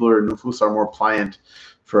some people nufus are more pliant.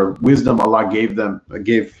 For wisdom, Allah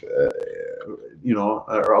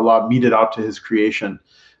or Allah meted out to His creation.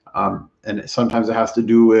 And sometimes it has to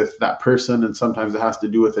do with that person, and sometimes it has to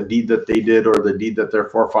do with a deed that they did, or the deed that their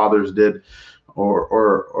forefathers did,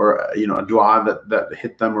 or a dua that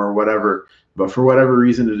hit them, or whatever. But for whatever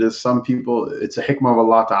reason it is, some people, it's a hikmah of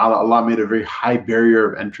Allah Ta'ala. Allah made a very high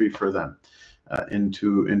barrier of entry for them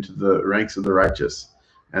into the ranks of the righteous.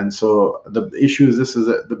 And so the issue is this: is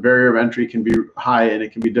that the barrier of entry can be high and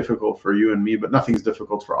it can be difficult for you and me, but nothing's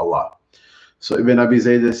difficult for Allah. So Ibn Abi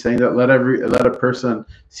Zayd is saying that let a person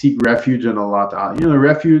seek refuge in Allah Ta'ala.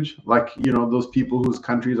 Refuge, those people whose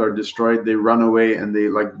countries are destroyed, they run away and they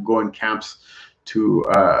go in camps to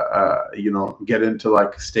get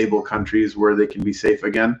into stable countries where they can be safe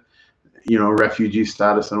again. Refugee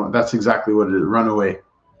status, and that's exactly what it is. Run away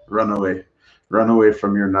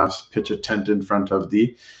from your nafs. Pitch a tent in front of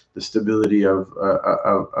the stability of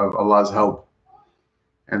Allah's help,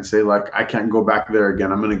 and say I can't go back there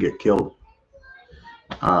again. I'm gonna get killed.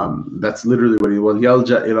 That's literally what he was.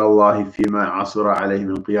 يَلْجَأْ إِلَى اللَّهِ فِي مَا عَصُرَ عَلَيْهِ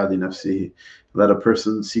مِنْ قِيَادِ نَفْسِهِ. Let a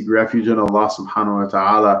person seek refuge in Allah subhanahu wa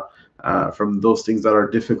ta'ala from those things that are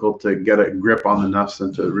difficult to get a grip on the nafs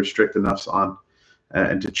and to restrict the nafs on,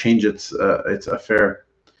 and to change its affair,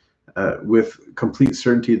 with complete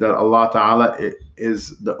certainty that Allah Ta'ala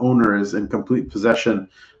is the owner, is in complete possession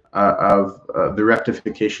of the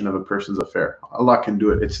rectification of a person's affair. Allah can do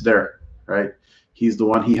it. It's there, right? He's the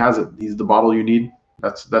one. He has it. He's the bottle you need.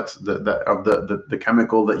 That's the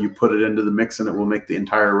chemical that you put it into the mix, and it will make the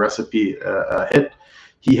entire recipe hit.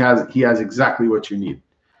 He has exactly what you need.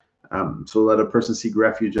 So let a person seek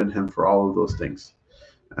refuge in Him for all of those things.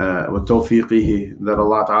 With tawfiqihi, that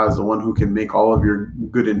Allah Ta'ala is the one who can make all of your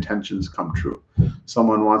good intentions come true.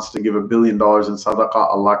 Someone wants to give $1 billion in sadaqah,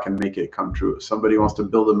 Allah can make it come true. Somebody wants to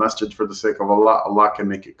build a masjid for the sake of Allah, Allah can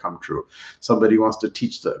make it come true. Somebody wants to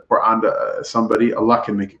teach the Quran to somebody, Allah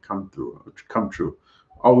can make it come true.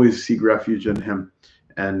 Always seek refuge in Him,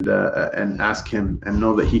 and ask Him, and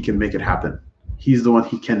know that He can make it happen. He's the one.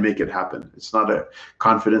 He can make it happen. It's not a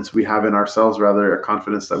confidence we have in ourselves, rather a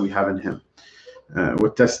confidence that we have in Him.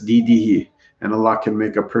 With tasdidihi, and Allah can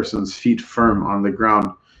make a person's feet firm on the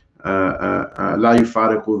ground. لا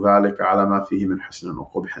يفارق ذلك على ما فيه من حسن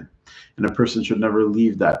وقبح. And a person should never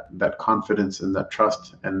leave that confidence and that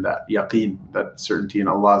trust and that yaqeen, that certainty in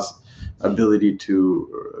Allah's ability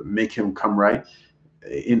to make him come right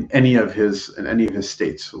in any of his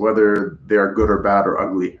states, whether they are good or bad or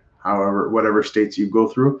ugly. However, whatever states you go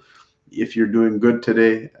through, if you're doing good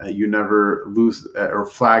today, you never lose or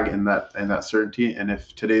flag in that certainty. And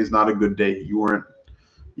if today is not a good day, you weren't,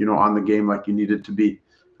 on the game like you needed to be.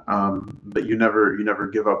 But you never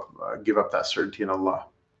give up that certainty in Allah.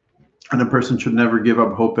 And a person should never give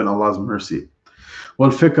up hope in Allah's mercy.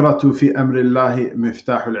 وَالْفِكْرَةُ فِي أَمْرِ اللَّهِ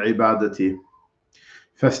مِفْتَاحُ الْعِبَادَةِ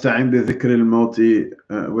فاستعن بذكر الموت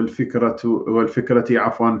والفكرة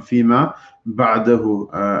عفوا فيما بعده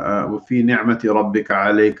وفي نعمة ربك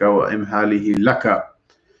عليك وإمهاله لك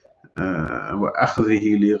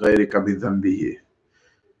وأخذه لغيرك بذنبه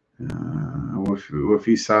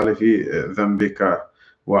وفي سالف ذنبك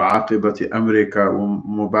وعاقبة أمرك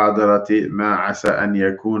ومبادرة ما عسى أن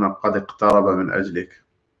يكون قد اقترب من أجلك.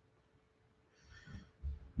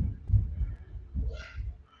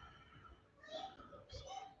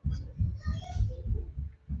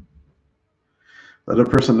 Let a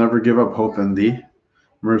person never give up hope in the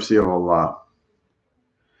mercy of Allah,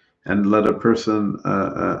 and let a person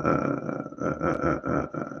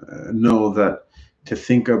know that to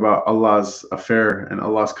think about Allah's affair and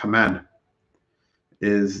Allah's command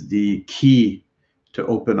is the key to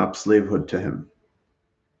open up slavehood to Him.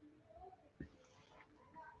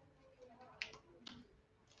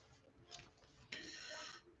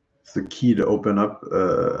 It's the key to open up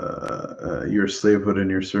your slavehood and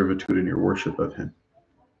your servitude and your worship of Him.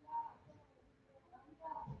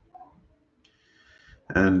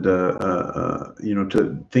 And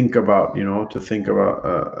to think about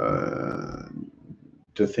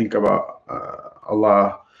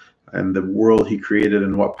Allah and the world He created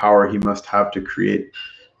and what power He must have to create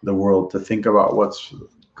the world, to think about what's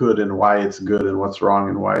good and why it's good, and what's wrong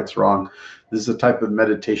and why it's wrong. This is a type of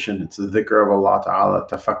meditation. It's a dhikr of Allah Ta'ala,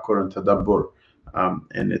 tafakkur and tadabbur.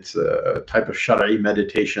 And it's a type of shara'i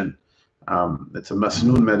meditation. It's a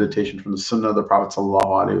masnoon meditation from the sunnah of the Prophet Sallallahu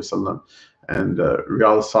Alaihi Wasallam. And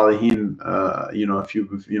Riyadh al-Salihin, if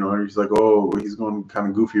he's like, oh, he's going kind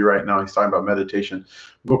of goofy right now, he's talking about meditation.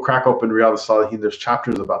 Go crack open Riyadh al-Salihin. There's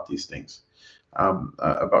chapters about these things,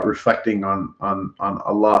 about reflecting on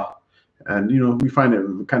Allah. And we find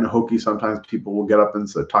it kind of hokey sometimes. People will get up and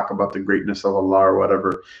talk about the greatness of Allah or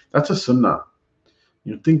whatever. That's a sunnah.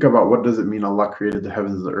 Think about, what does it mean Allah created the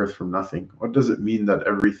heavens and the earth from nothing? What does it mean that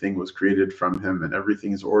everything was created from Him and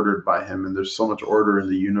everything is ordered by Him, and there's so much order in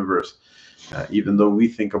the universe? Even though we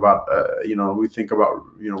think about,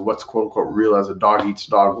 what's quote unquote real as a dog eats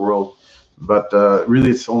dog world, but really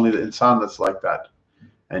it's only the insan that's like that.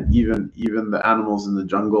 And even the animals in the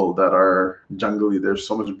jungle that are jungly, there's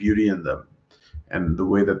so much beauty in them, and the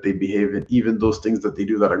way that they behave, and even those things that they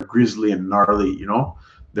do that are grisly and gnarly,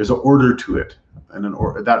 there's an order to it, and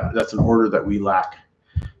that's an order that we lack.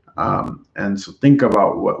 And so think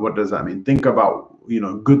about what does that mean? Think about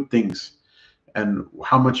good things and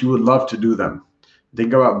how much you would love to do them.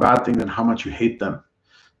 Think about bad things and how much you hate them.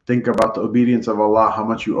 Think about the obedience of Allah, how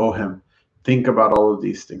much you owe Him. Think about all of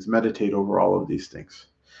these things. Meditate over all of these things.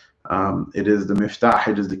 It is the miftah,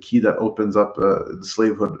 it is the key that opens up the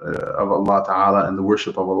slavehood of Allah Ta'ala and the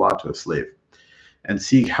worship of Allah to a slave. And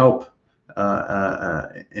seek help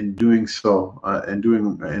in doing so,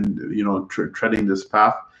 treading this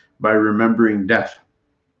path by remembering death,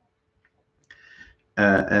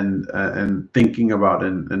 and thinking about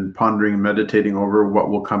and pondering, meditating over what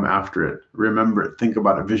will come after it. Remember it, think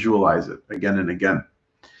about it, visualize it again and again.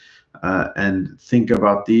 And think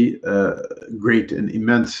about the great and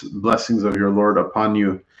immense blessings of your Lord upon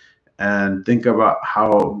you, and think about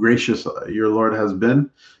how gracious your Lord has been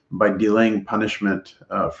by delaying punishment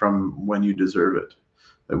from when you deserve it.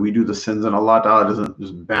 That we do the sins and Allah Ta'ala doesn't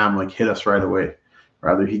just bam, like hit us right away.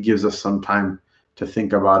 Rather, He gives us some time to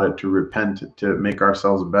think about it, to repent, to make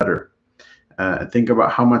ourselves better. Think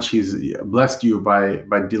about how much He's blessed you by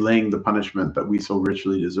delaying the punishment that we so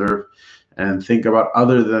richly deserve. And think about,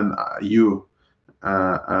 other than you,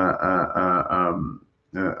 Allah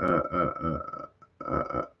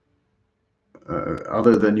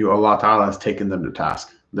Ta'ala has taken them to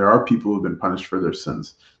task. There are people who've been punished for their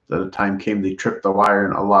sins, that a time came they tripped the wire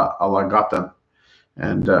and Allah got them.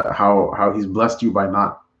 And how He's blessed you by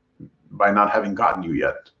not having gotten you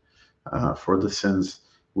yet for the sins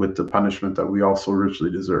with the punishment that we also richly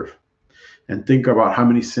deserve. And think about how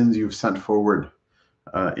many sins you've sent forward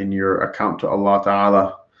in your account to Allah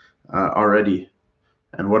Ta'ala already,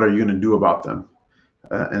 and what are you going to do about them?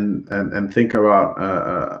 And think about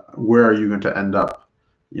where are you going to end up?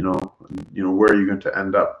 Where are you going to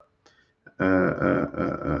end up?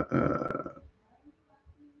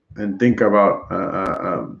 And think about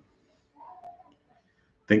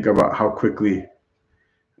how quickly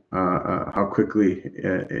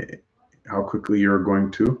you're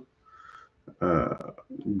going to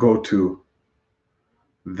go to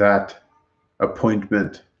that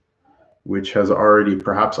appointment, which has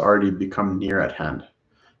perhaps already become near at hand,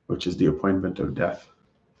 which is the appointment of death.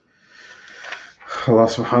 Allah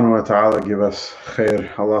subhanahu wa ta'ala give us khair.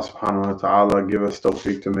 Allah subhanahu wa ta'ala give us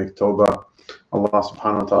tawfiq to make tawbah. Allah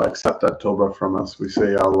subhanahu wa ta'ala accept that tawbah from us. We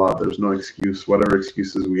say, Ya Allah, there's no excuse. Whatever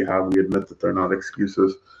excuses we have, we admit that they're not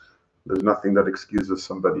excuses. There's nothing that excuses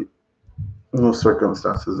somebody. There's no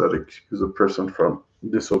circumstances that excuse a person from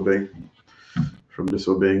disobeying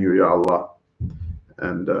you, Ya Allah.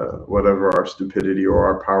 And whatever our stupidity or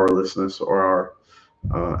our powerlessness or our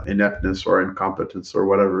ineptness or incompetence or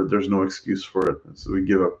whatever, there's no excuse for it. And so we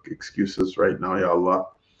give up excuses right now, Ya Allah,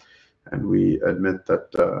 and we admit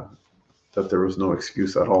that there was no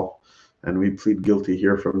excuse at all, and we plead guilty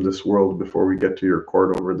here from this world before we get to your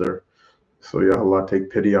court over there. So Ya Allah, take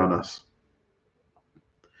pity on us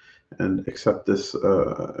and accept this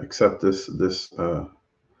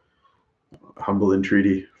humble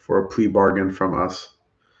entreaty for a plea bargain from us,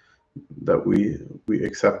 that we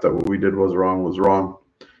accept that what we did was wrong,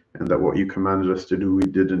 and that what you commanded us to do, we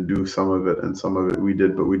didn't do some of it, and some of it we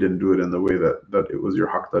did, but we didn't do it in the way that it was your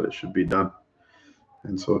haqq that it should be done.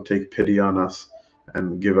 And so take pity on us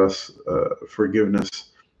and give us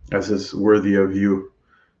forgiveness as is worthy of you,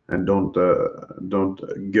 and don't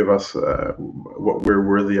give us what we're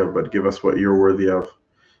worthy of, but give us what you're worthy of.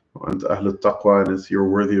 And Ahlul Taqwa, and you're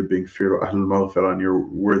worthy of being feared. Ahlul Maghfirah, and you're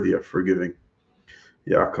worthy of forgiving.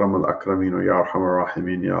 Ya Akram al-Akramin, Ya Arham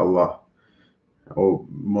al-Rahimin, Ya Allah. O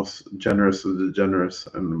most generous of the generous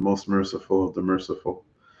and most merciful of the merciful.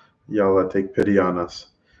 Ya Allah, take pity on us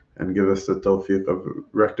and give us the tawfiq of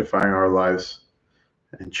rectifying our lives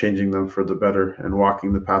and changing them for the better and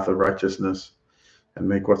walking the path of righteousness, and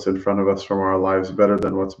make what's in front of us from our lives better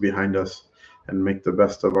than what's behind us, and make the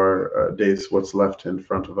best of our days what's left in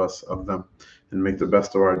front of us of them, and make the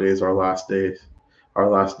best of our days our last day,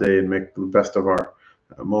 and make the best of our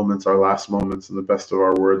moments our last moments, and the best of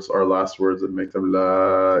our words our last words, and make them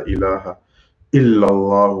La ilaha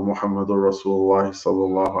illallah Muhammadur Rasulullah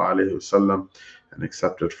sallallahu alayhi wasallam, and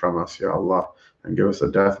accept it from us, Ya Allah, and give us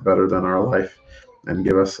a death better than our life, and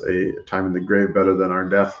give us a time in the grave better than our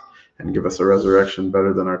death, and give us a resurrection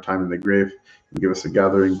better than our time in the grave, and give us a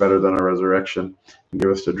gathering better than our resurrection, and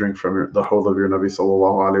give us to drink from the hold of your Nabi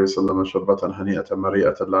sallallahu alayhi wasallam sharbatan hani'atan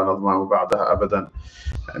mari'atan la nadma'u ba'daha abadan,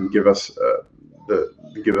 and give us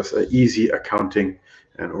an easy accounting,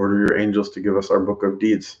 and order your angels to give us our book of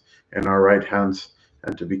deeds in our right hands,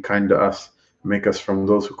 and to be kind to us. Make us from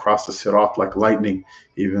those who cross the sirat like lightning,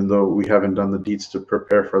 even though we haven't done the deeds to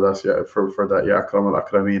prepare for that, Ya Akram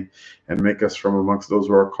al-Akrameen. And make us from amongst those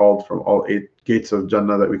who are called from all 8 gates of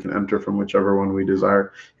Jannah, that we can enter from whichever one we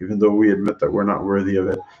desire, even though we admit that we're not worthy of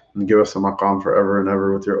it. And give us a maqam forever and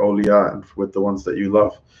ever with your awliya and with the ones that you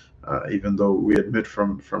love. Even though we admit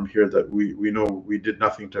from here that we know we did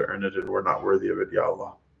nothing to earn it and we're not worthy of it, Ya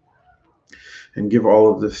Allah. And give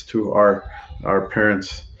all of this to our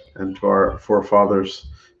parents and to our forefathers,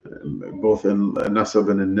 both in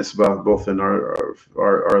nasab and in nisbah, both in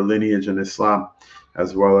our lineage in Islam,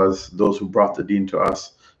 as well as those who brought the deen to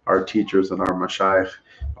us, our teachers and our mashayikh,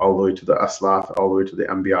 all the way to the aslaf, all the way to the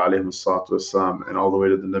anbiya alayhim salatu wassalam, and all the way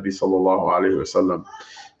to the Nabi sallallahu alayhi wasallam.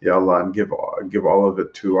 Ya Allah, and give all of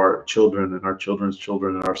it to our children and our children's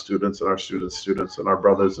children and our students and our students' students and our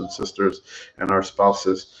brothers and sisters and our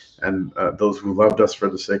spouses, and those who loved us for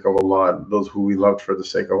the sake of Allah, and those who we loved for the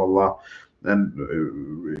sake of Allah.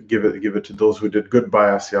 And give it to those who did good by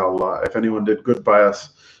us, Ya Allah. If anyone did good by us,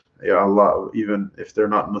 Ya Allah, even if they're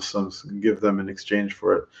not Muslims, give them in exchange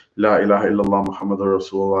for it La ilaha illallah Muhammadur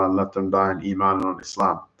Rasulullah, and let them die in Iman and on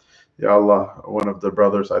Islam. Ya Allah, one of the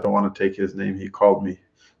brothers, I don't want to take his name, he called me,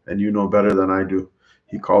 and you know better than I do.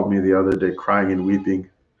 He called me the other day crying and weeping,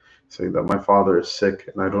 saying that my father is sick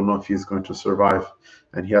and I don't know if he's going to survive,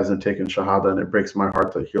 and he hasn't taken Shahada, and it breaks my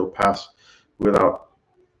heart that he'll pass without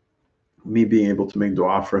me being able to make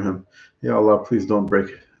dua for him. Ya Allah, please don't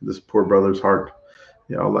break this poor brother's heart.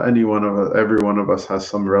 Ya Allah, every one of us has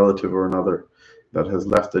some relative or another that has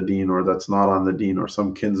left the deen, or that's not on the deen, or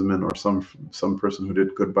some kinsman, or some person who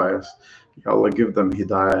did good by us. Ya Allah, give them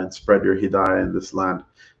hidayah and spread your hidayah in this land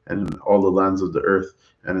and in all the lands of the earth,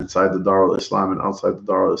 and inside the Dar al-Islam and outside the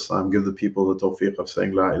Dar al-Islam. Give the people the tawfiq of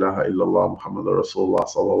saying La ilaha illallah Muhammadur Rasulullah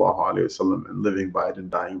sallallahu alayhi wasallam, and living by it and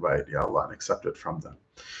dying by it, Ya Allah, and accept it from them.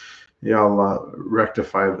 Ya Allah,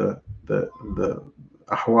 rectify the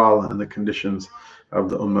ahwal and the conditions of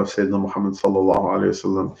the ummah of Sayyidina Muhammad sallallahu alayhi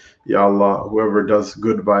wasallam. Ya Allah, whoever does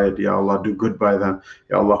good by it, Ya Allah, do good by them.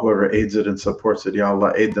 Ya Allah, whoever aids it and supports it, Ya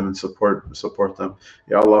Allah, aid them and support them.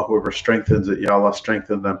 Ya Allah, whoever strengthens it, Ya Allah,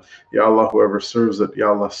 strengthen them. Ya Allah, whoever serves it, Ya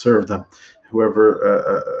Allah, serve them.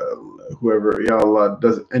 Whoever, Ya Allah,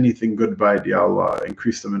 does anything good by it, Ya Allah,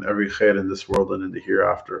 increase them in every khair in this world and in the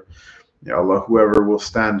hereafter. Ya Allah, whoever will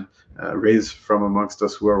stand, raise from amongst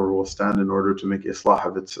us, whoever will stand in order to make islah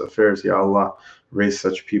of its affairs, Ya Allah, raise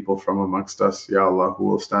such people from amongst us, Ya Allah, who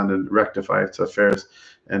will stand and rectify its affairs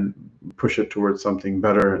and push it towards something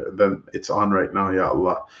better than it's on right now, Ya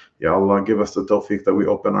Allah. Ya Allah, give us the tawfiq that we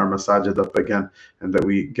open our masajid up again, and that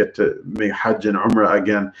we get to make hajj and umrah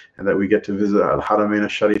again, and that we get to visit al-haramain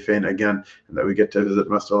al-sharifain again, and that we get to visit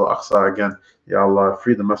Masjid al-Aqsa again. Ya Allah,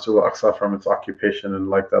 free the Masjid al-Aqsa from its occupation, and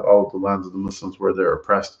like that, all of the lands of the Muslims where they're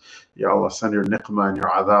oppressed. Ya Allah, send your niqmah and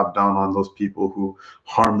your adhab down on those people who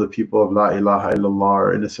harm the people of La ilaha illallah,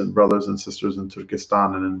 our innocent brothers and sisters in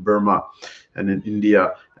Turkestan and in Burma and in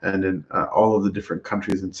India and in all of the different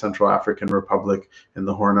countries in Central African Republic, in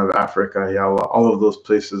the Horn of Africa, Ya Allah, all of those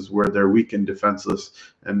places where they're weak and defenseless.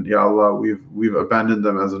 And Ya Allah, we've abandoned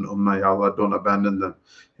them as an ummah. Ya Allah, don't abandon them.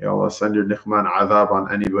 Ya Allah, send your niqmah and adhab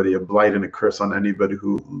on anybody, a blight and a curse on anybody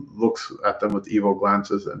who looks at them with evil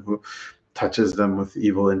glances and who touches them with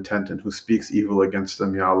evil intent and who speaks evil against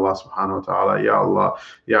them, Ya Allah subhanahu wa ta'ala. Ya Allah,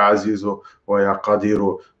 Ya Azizu wa Ya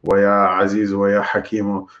Qadiru wa Ya Azizu wa Ya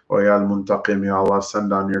Hakimu wa Ya Al-Muntaqim. Ya Allah, send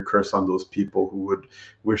down your curse on those people who would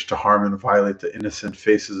wish to harm and violate the innocent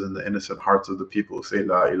faces and the innocent hearts of the people who say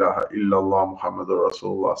La ilaha illallah Muhammadur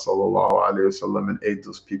Rasulullah sallallahu alayhi wasallam, and aid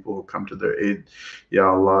those people who come to their aid. Ya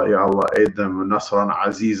Allah, aid them. Nasran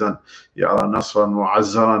azizan, Ya Allah, Nasran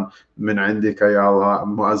mu'azzaran, من عندك يا الله،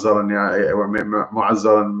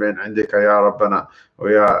 معزرا من عندك يا ربنا،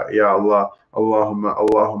 ويا الله.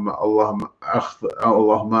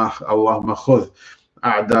 اللهم خذ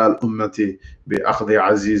أعداء الأمة بأخذ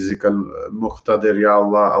عزيزك المقتدر يا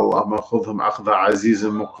الله. اللهم خذهم أخذ العزيز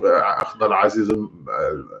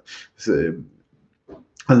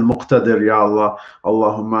المقتدر يا الله.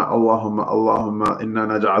 اللهم إنا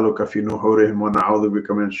نجعلك في نحورهم ونعوذ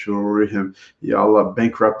بك من شرورهم. Ya Allah,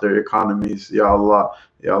 bankrupt their economies. Ya Allah,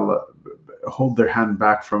 hold their hand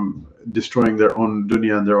back from destroying their own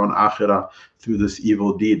dunya and their own akhirah through this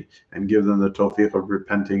evil deed, and give them the tawfiq of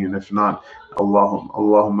repenting. And if not,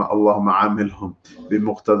 Allahumma amilhum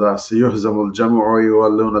بمقتضى سيهزم الجمع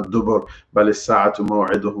ويولون الدبر بل الساعة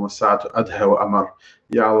موعدهم والساعة أدهى وأمر.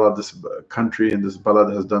 Ya Allah, this country and this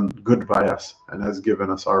balad has done good by us and has given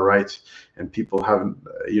us our rights, and people have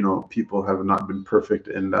not been perfect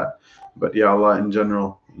in that, but Ya Allah, in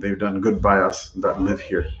general, they've done good by us that live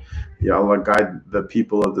here. Ya Allah, guide the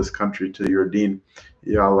people of this country to your deen.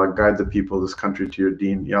 Ya Allah, guide the people of this country to your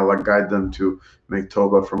deen. Ya Allah, guide them to make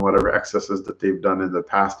tawbah from whatever excesses that they've done in the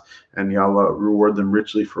past, and Ya Allah, reward them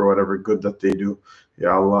richly for whatever good that they do.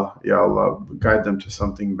 Ya Allah, guide them to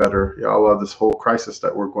something better. Ya Allah, this whole crisis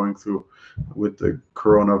that we're going through with the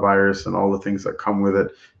coronavirus and all the things that come with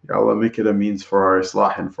it, Ya Allah, make it a means for our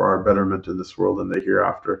islah and for our betterment in this world and the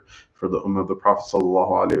hereafter, for the ummah of the Prophet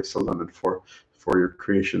sallallahu alaihi wasallam, and for your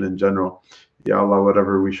creation in general. Ya Allah,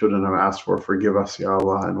 whatever we shouldn't have asked for, forgive us, Ya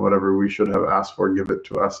Allah, and whatever we should have asked for, give it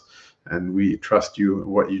to us. And we trust you, and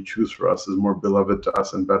what you choose for us is more beloved to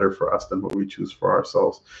us and better for us than what we choose for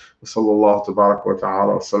ourselves. Sallallahu tabarak wa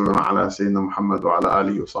ta'ala wa sallam ala sayyidina Muhammad wa ala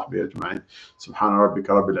alihi wa sahbihi ajma'in. Subhana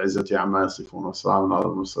rabbika rabbil izzati amma yasifun wa salamun ala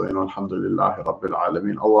al-mursalin walhamdulillahi rabbil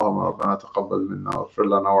alamin. Allahumma rabbana taqabbal minna waghfir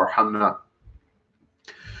lana warhamna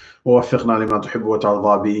ووفقنا لما تحب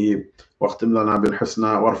وترضى به، واختم لنا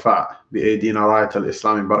بالحسنى، وارفع بأيدينا راية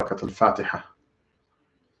الإسلام. بركة الفاتحة.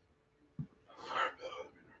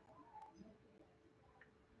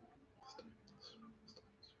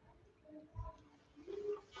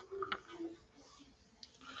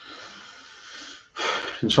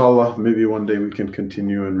 Inshallah, maybe one day we can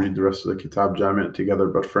continue and read the rest of the Kitab Jami' together,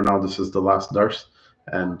 but for now this is the last dars,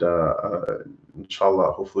 and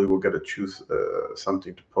inshallah, hopefully we'll get to choose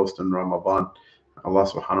something to post in Ramadan. Allah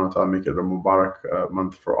subhanahu wa ta'ala make it a Mubarak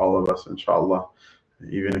month for all of us, inshallah.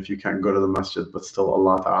 Even if you can't go to the masjid, but still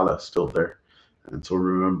Allah ta'ala is still there. And so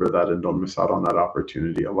remember that and don't miss out on that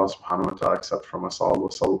opportunity. Allah subhanahu wa ta'ala accept from us all.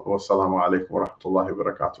 Wassalamu alaikum wa rahmatullahi wa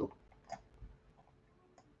barakatuh.